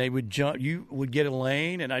 and they would jump. You would get a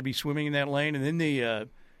lane, and I'd be swimming in that lane, and then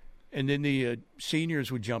the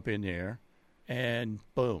seniors would jump in there, and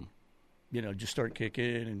boom, just start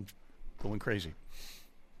kicking and going crazy.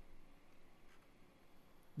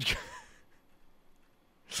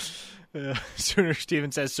 Sooner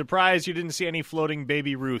Steven says, surprise, you didn't see any floating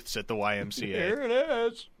baby Ruths at the YMCA. There it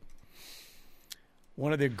is.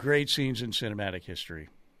 One of the great scenes in cinematic history.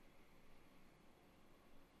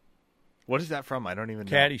 What is that from? I don't even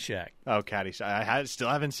know. Caddyshack. Oh, Caddyshack. I still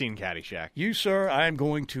haven't seen Caddyshack. You, sir, I am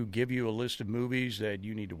going to give you a list of movies that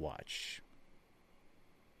you need to watch.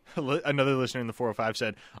 Another listener in the 405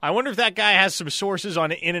 said, I wonder if that guy has some sources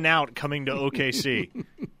on In-N-Out coming to OKC.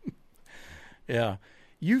 Yeah.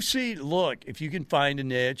 You see, look, if you can find a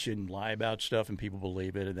niche and lie about stuff and people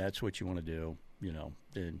believe it, and that's what you want to do,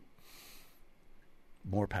 then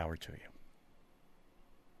more power to you.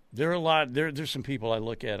 There's some people I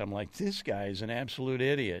look at, I'm like, this guy is an absolute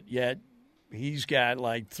idiot. Yet he's got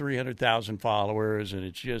like 300,000 followers, and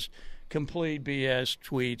it's just complete BS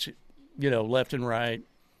tweets, left and right.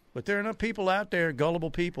 But there are enough people out there,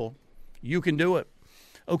 gullible people. You can do it.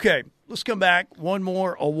 Okay, let's come back. One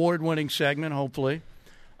more award-winning segment, hopefully.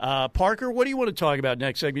 Parker, what do you want to talk about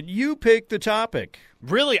next segment? You picked the topic.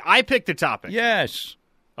 Really? I picked the topic? Yes.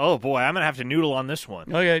 Oh, boy, I'm going to have to noodle on this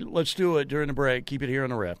one. Okay, let's do it during the break. Keep it here on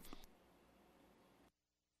the ref.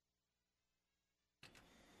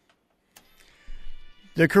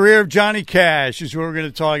 The career of Johnny Cash is what we're going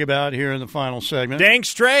to talk about here in the final segment. Dang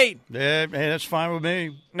straight. Yeah, hey, that's fine with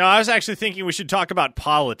me. No, I was actually thinking we should talk about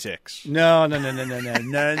politics. No.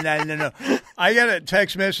 I got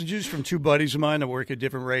text messages from 2 buddies of mine that work at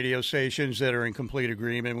different radio stations that are in complete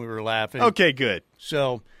agreement. We were laughing. Okay, good.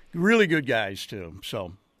 So, really good guys, too.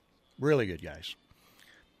 So, really good guys.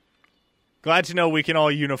 Glad to know we can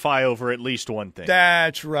all unify over at least one thing.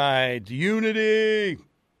 That's right. Unity.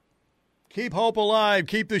 Keep hope alive.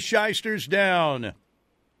 Keep the shysters down.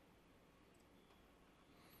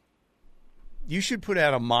 You should put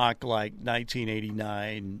out a mock,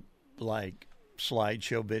 1989,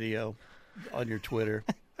 slideshow video on your Twitter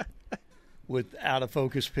with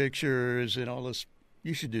out-of-focus pictures and all this.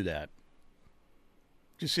 You should do that.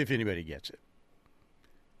 Just see if anybody gets it.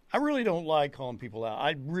 I really don't like calling people out.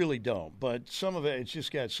 I really don't. But some of it's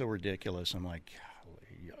just got so ridiculous. I'm like,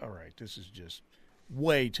 golly, all right, this is just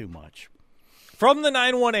way too much. From the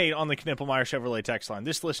 918 on the Knippelmeyer Chevrolet text line,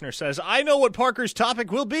 this listener says, I know what Parker's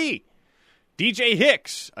topic will be. DJ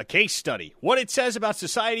Hicks, a case study, what it says about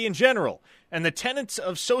society in general, and the tenets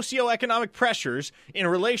of socioeconomic pressures in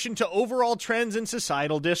relation to overall trends in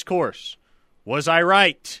societal discourse. Was I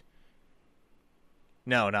right?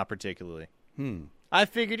 No, not particularly. I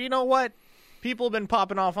figured, you know what? People have been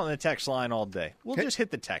popping off on the text line all day. We'll just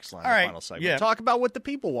hit the text line in the final segment. Yeah. Talk about what the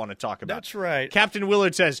people want to talk about. That's right. Captain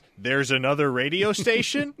Willard says, there's another radio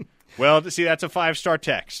station? Well, see, that's a 5-star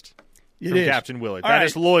text from Captain Willard. That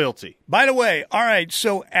is loyalty. By the way, all right,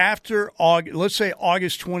 so after August, let's say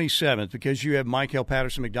August 27th, because you have Michael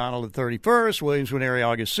Patterson McDonald the 31st, Williams Winery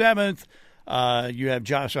August 7th, you have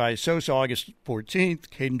Josh Isosa August 14th,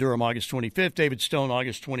 Caden Durham August 25th, David Stone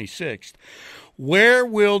August 26th. Where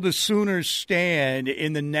will the Sooners stand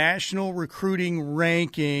in the national recruiting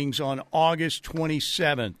rankings on August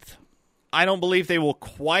 27th? I don't believe they will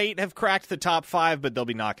quite have cracked the top 5, but they'll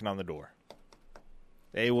be knocking on the door.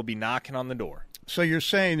 They will be knocking on the door. So you're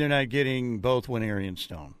saying they're not getting both Winery and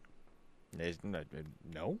Stone?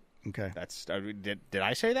 No. Okay. That's did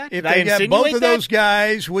I say that? If did they I got insinuate both of that? those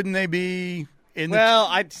guys, wouldn't they be in the... Well,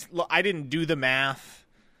 I didn't do the math.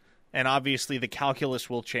 And obviously the calculus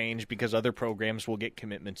will change because other programs will get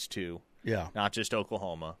commitments too. Yeah. Not just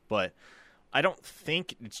Oklahoma. But I don't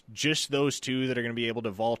think it's just those two that are going to be able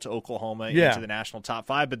to vault Oklahoma into the national top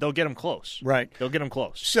 5, but they'll get them close. Right. They'll get them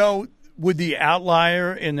close. So would the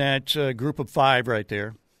outlier in that group of 5 right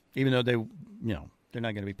there, even though they're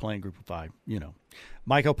not going to be playing group of 5,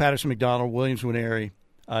 Michael Patterson McDonald, Williams Winery,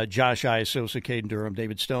 Josh Isosa, Caden Durham,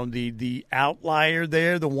 David Stone, the outlier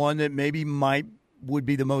there, the one that maybe would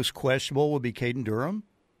be the most questionable would be Caden Durham?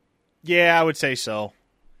 Yeah, I would say so.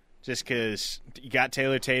 Just because you got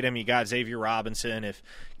Taylor Tatum, you got Xavier Robinson. If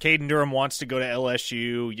Caden Durham wants to go to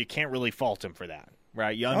LSU, you can't really fault him for that,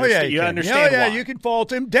 right? You understand why. You can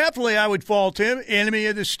fault him. Definitely I would fault him. Enemy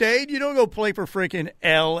of the state. You don't go play for freaking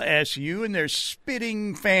LSU and their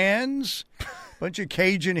spitting fans. Bunch of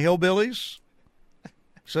Cajun hillbillies.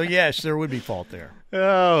 So, yes, there would be fault there.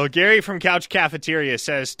 Oh, Gary from Couch Cafeteria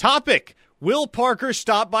says, topic, will Parker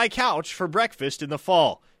stop by Couch for breakfast in the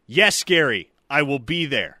fall? Yes, Gary, I will be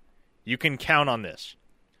there. You can count on this.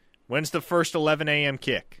 When's the first 11 a.m.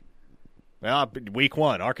 kick? Well, week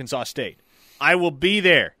 1, Arkansas State. I will be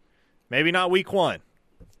there. Maybe not week 1.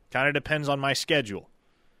 Kind of depends on my schedule.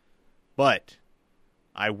 But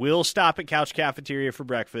I will stop at Couch Cafeteria for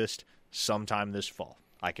breakfast sometime this fall.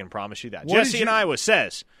 I can promise you that. Jesse in Iowa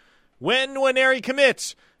says, when Winery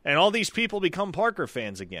commits and all these people become Parker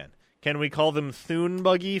fans again, can we call them Thune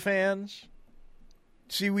buggy fans?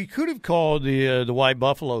 See, we could have called the White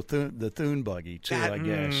Buffalo the Thune buggy, too, I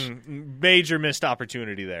guess. Major missed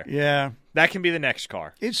opportunity there. Yeah. That can be the next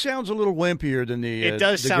car. It sounds a little wimpier than the It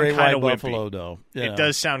does sound Great kind White of Buffalo, wimpy. though. It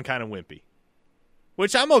does sound kind of wimpy,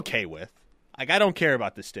 which I'm okay with. Like, I don't care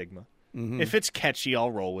about the stigma. Mm-hmm. If it's catchy,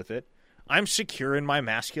 I'll roll with it. I'm secure in my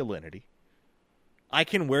masculinity. I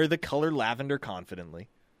can wear the color lavender confidently.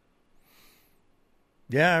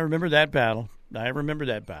 Yeah, I remember that battle.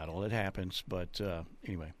 It happens. But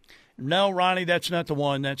anyway. No, Ronnie, that's not the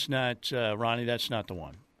one. Ronnie, that's not the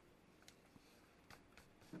one.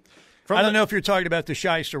 I don't know if you're talking about the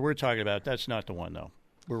shyster we're talking about. That's not the one, though,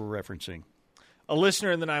 we're referencing. A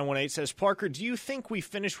listener in the 918 says, Parker, do you think we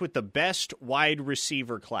finished with the best wide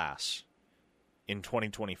receiver class in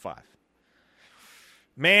 2025?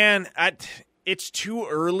 Man, it's too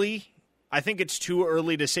early. I think it's too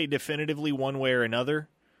early to say definitively one way or another.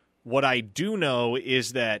 What I do know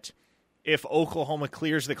is that if Oklahoma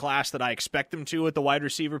clears the class that I expect them to at the wide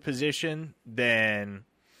receiver position, then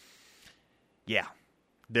yeah,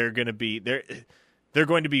 they're going to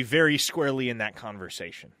be very squarely in that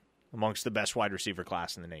conversation amongst the best wide receiver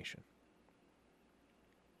class in the nation.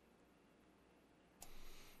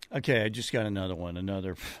 Okay, I just got another one.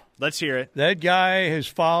 Let's hear it. That guy has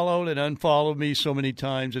followed and unfollowed me so many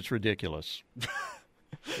times, it's ridiculous.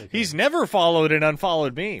 Okay. He's never followed and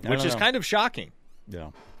unfollowed me, which is kind of shocking.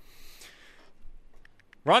 Yeah.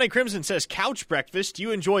 Ronnie Crimson says, couch breakfast, do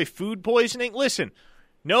you enjoy food poisoning? Listen,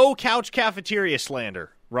 no couch cafeteria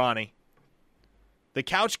slander, Ronnie. The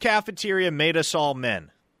couch cafeteria made us all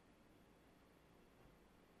men.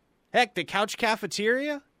 Heck, the couch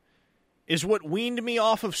cafeteria is what weaned me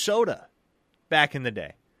off of soda back in the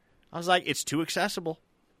day. I was like, it's too accessible.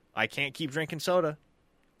 I can't keep drinking soda.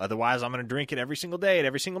 Otherwise, I'm going to drink it every single day at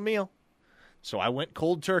every single meal. So I went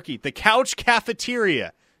cold turkey. The couch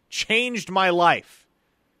cafeteria changed my life,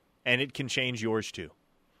 and it can change yours too.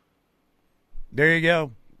 There you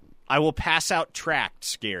go. I will pass out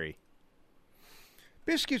tracts, Gary.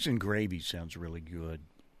 Biscuits and gravy sounds really good.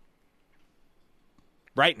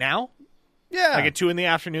 Right now? Yeah. Like at 2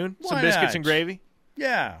 p.m? Why Some biscuits not? and gravy?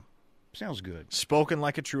 Yeah. Sounds good. Spoken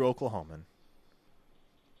like a true Oklahoman.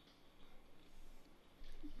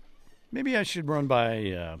 Maybe I should run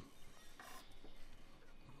by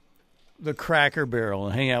the Cracker Barrel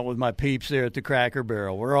and hang out with my peeps there at the Cracker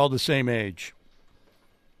Barrel. We're all the same age.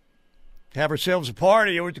 Have ourselves a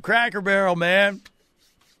party over at the Cracker Barrel, man.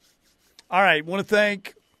 All right, want to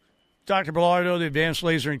thank Dr. Bellardo, the Advanced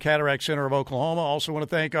Laser and Cataract Center of Oklahoma. Also want to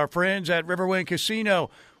thank our friends at Riverwind Casino.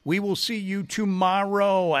 We will see you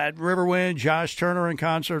tomorrow at Riverwind. Josh Turner in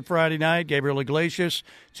concert Friday night. Gabriel Iglesias,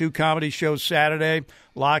 2 comedy shows Saturday.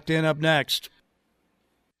 Locked in up next.